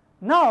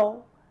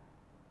now,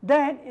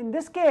 then in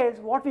this case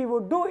what we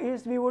would do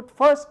is we would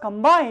first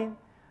combine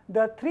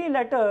the 3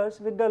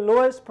 letters with the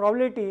lowest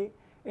probability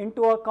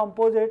into a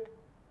composite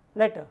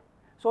letter.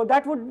 So,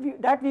 that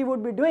we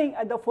would be doing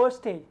at the first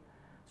stage.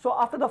 So,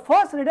 after the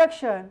first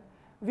reduction,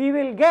 we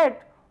will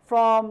get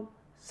from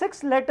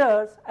 6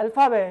 letters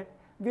alphabet,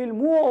 we will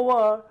move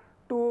over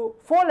to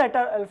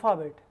 4-letter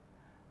alphabet.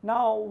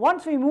 Now,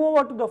 once we move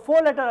over to the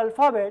 4-letter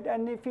alphabet,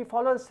 and if we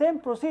follow the same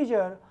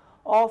procedure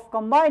of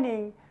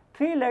combining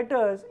 3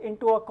 letters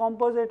into a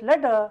composite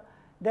letter,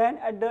 then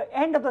at the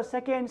end of the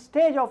second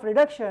stage of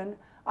reduction,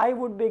 I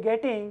would be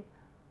getting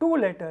 2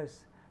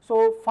 letters.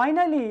 So,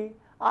 finally,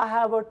 I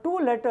have a 2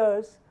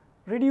 letters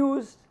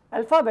reduced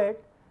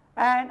alphabet,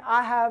 and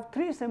I have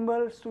 3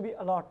 symbols to be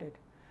allotted.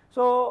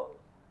 So,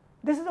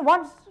 this is the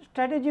one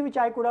strategy which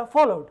I could have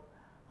followed.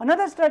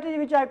 Another strategy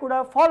which I could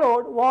have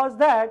followed was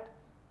that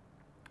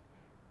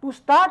to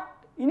start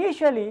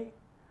initially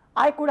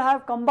I could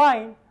have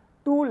combined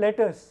 2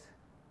 letters.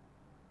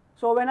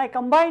 So, when I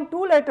combine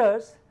 2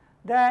 letters,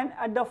 then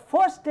at the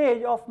first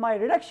stage of my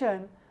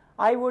reduction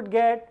I would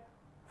get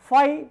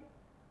 5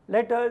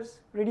 letters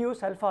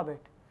reduced alphabet.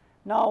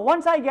 Now,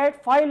 once I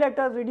get 5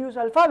 letters reduced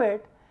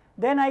alphabet,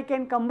 then I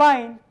can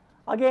combine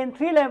again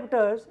 3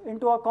 letters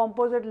into a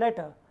composite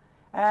letter,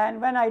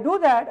 and when I do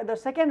that at the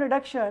second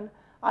reduction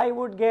I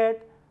would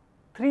get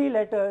 3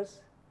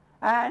 letters,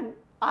 and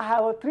I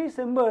have 3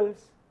 symbols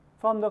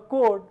from the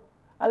code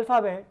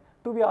alphabet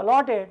to be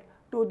allotted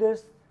to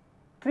this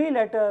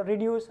 3-letter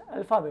reduced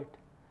alphabet.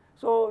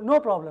 So, no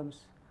problems.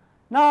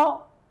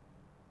 Now,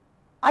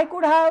 I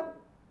could have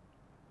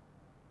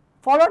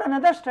followed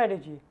another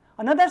strategy.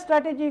 Another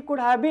strategy could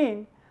have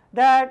been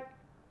that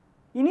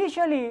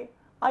initially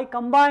I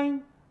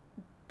combine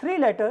 3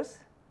 letters.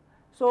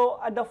 So,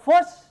 at the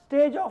first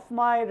stage of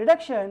my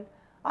reduction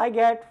I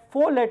get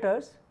 4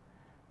 letters.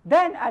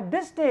 Then at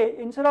this stage,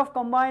 instead of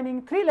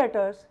combining 3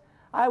 letters,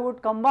 I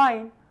would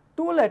combine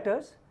 2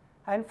 letters,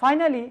 and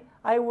finally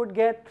I would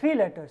get 3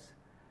 letters.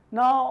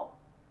 Now,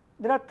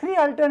 there are 3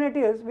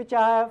 alternatives which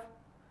I have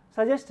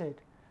suggested.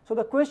 So,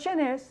 the question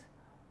is,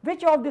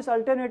 which of this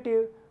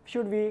alternative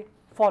should we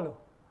follow?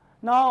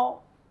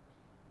 Now,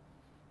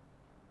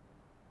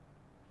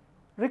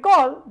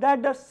 recall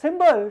that the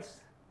symbols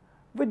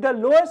with the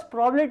lowest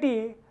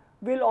probability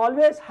will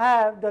always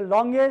have the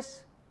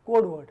longest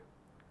code word.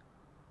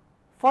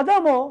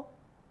 Furthermore,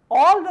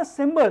 all the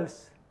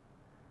symbols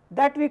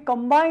that we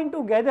combine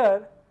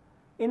together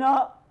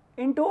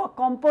into a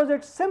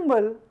composite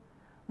symbol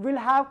will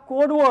have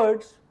code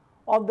words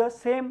of the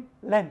same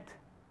length.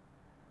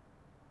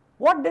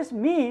 What this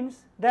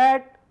means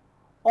that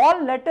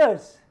all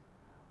letters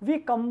we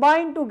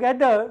combine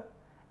together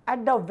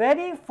at the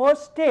very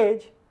first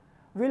stage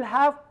will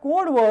have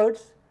code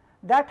words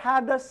that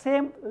have the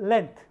same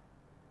length,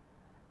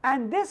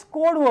 and these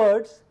code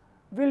words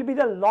will be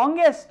the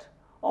longest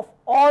of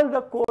all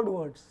the code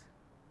words.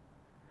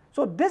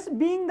 So, this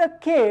being the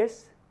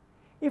case,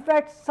 if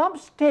at some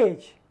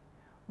stage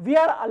we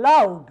are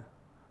allowed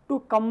to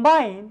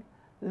combine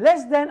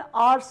less than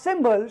R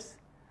symbols,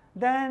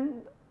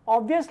 then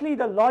obviously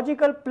the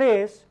logical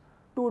place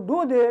to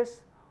do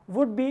this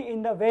would be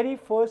in the very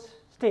first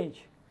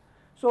stage.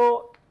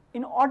 So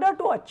in order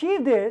to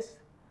achieve this,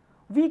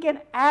 we can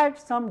add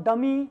some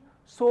dummy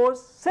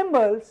source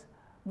symbols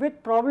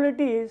with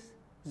probabilities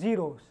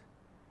zeros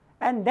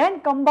and then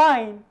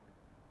combine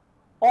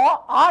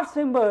all R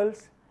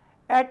symbols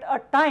at a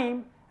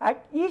time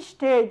at each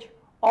stage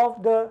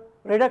of the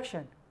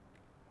reduction.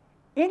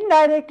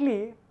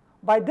 Indirectly,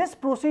 by this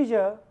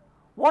procedure,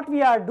 what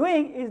we are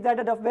doing is that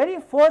at the very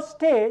first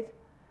stage,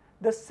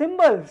 the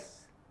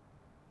symbols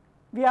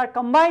we are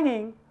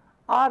combining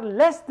are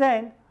less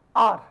than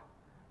R,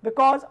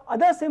 because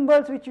other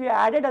symbols which we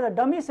added as a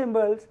dummy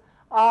symbols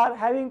are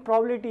having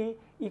probability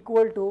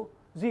equal to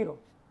 0.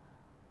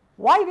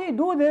 Why we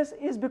do this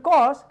is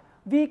because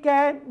we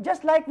can,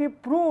 just like we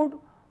proved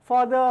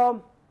for the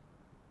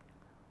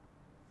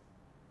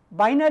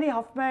binary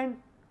Huffman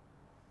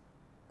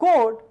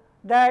code,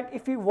 that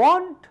if we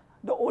want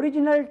the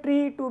original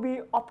tree to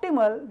be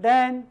optimal,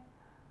 then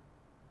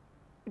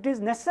it is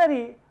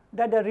necessary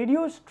that the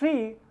reduced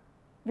tree,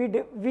 we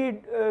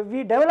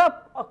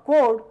develop a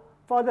code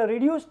for the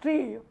reduced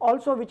tree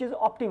also which is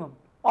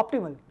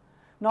optimal.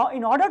 Now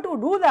in order to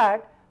do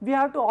that, we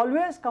have to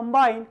always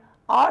combine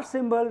R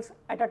symbols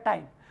at a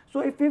time. So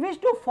if we wish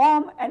to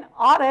form an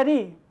R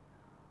array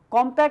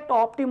compact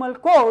optimal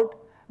code,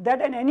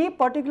 that in any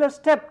particular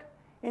step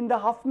in the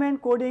Huffman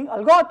coding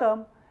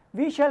algorithm,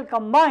 we shall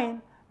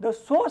combine the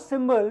source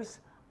symbols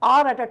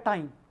R at a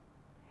time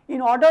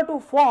in order to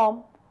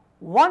form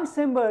one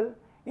symbol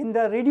in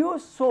the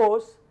reduced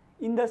source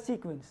in the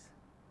sequence.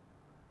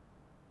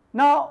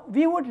 Now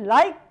we would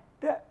like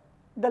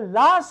the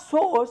last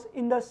source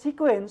in the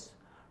sequence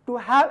to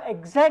have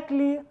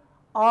exactly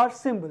R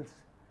symbols.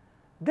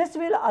 This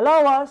will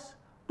allow us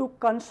to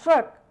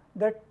construct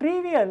the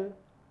trivial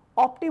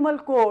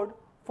optimal code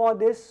for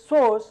this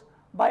source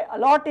by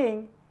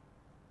allotting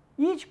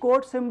each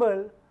code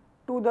symbol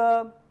to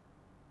the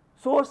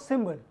source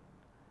symbol.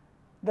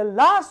 The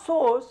last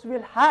source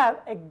will have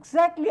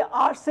exactly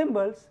R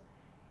symbols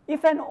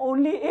if and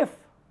only if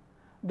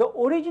the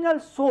original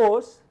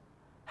source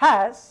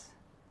has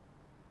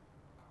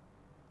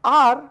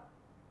R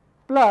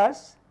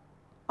plus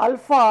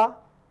alpha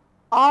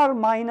R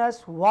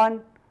minus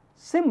 1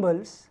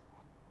 symbols,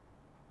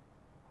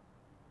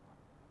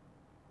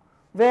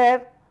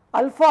 where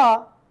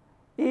alpha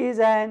is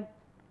an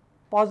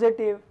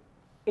positive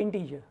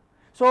integer.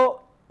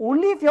 So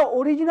only if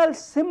your original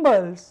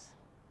symbols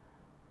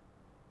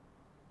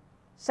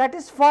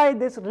satisfy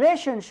this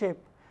relationship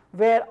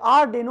where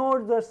R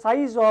denotes the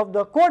size of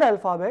the code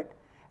alphabet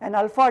and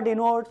alpha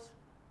denotes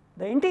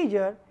the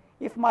integer,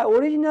 if my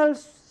original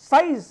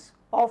size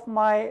of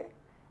my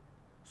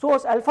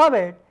source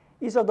alphabet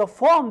is of the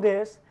form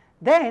this,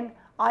 then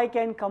I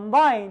can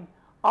combine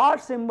R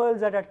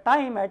symbols at a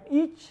time at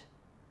each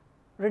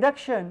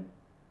reduction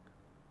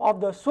of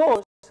the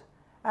source,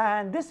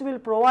 and this will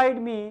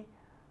provide me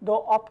the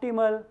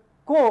optimal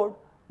code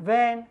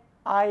when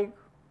I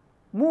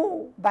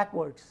move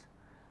backwards.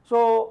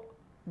 So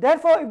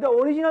therefore, if the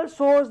original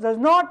source does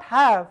not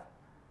have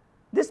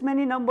this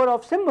many number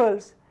of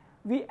symbols,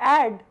 we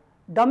add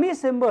dummy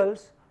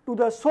symbols to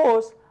the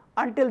source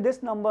until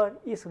this number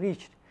is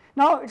reached.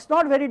 Now it is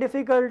not very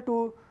difficult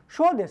to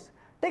show this.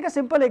 Take a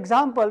simple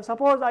example.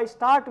 Suppose I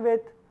start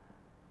with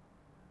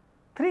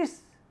 3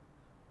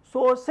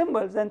 source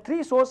symbols, and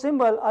 3 source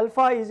symbol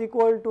alpha is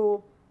equal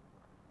to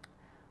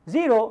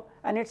 0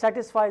 and it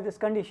satisfies this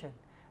condition.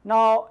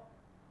 Now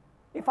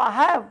if I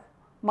have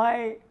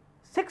my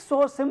 6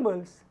 source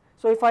symbols,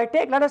 so if I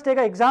take, let us take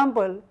an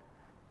example,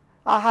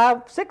 I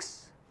have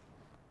 6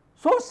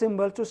 source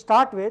symbols to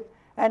start with,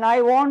 and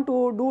I want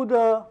to do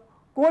the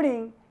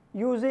coding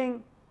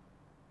using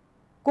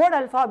code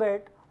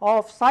alphabet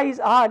of size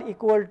R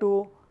equal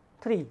to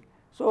 3.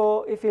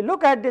 So if you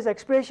look at this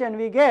expression,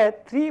 we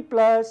get 3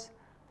 plus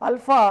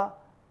alpha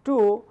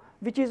 2,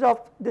 which is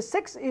of the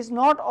 6 is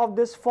not of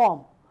this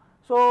form.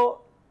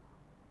 So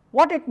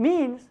what it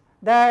means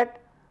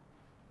that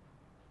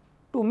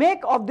to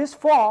make of this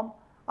form,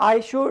 I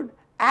should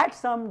add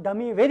some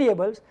dummy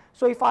variables.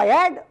 So if I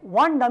add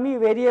one dummy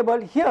variable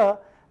here,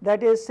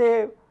 that is,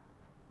 say,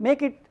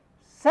 make it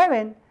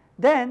 7,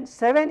 then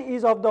 7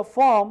 is of the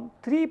form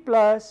 3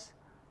 plus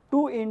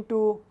 2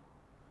 into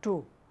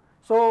 2.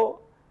 So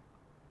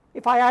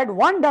if I add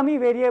one dummy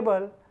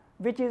variable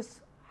which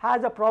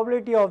has a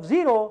probability of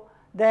 0,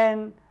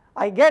 then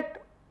I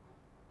get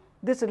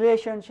this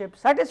relationship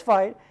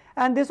satisfied,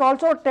 and this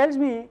also tells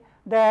me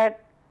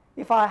that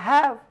if I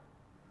have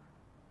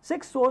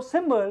 6 source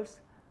symbols,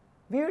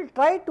 we will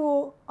try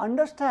to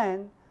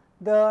understand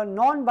the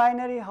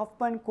non-binary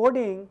Huffman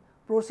coding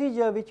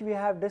procedure which we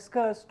have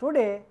discussed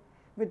today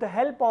with the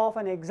help of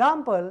an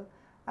example,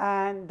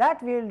 and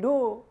that we will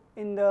do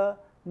in the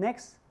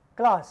next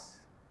class.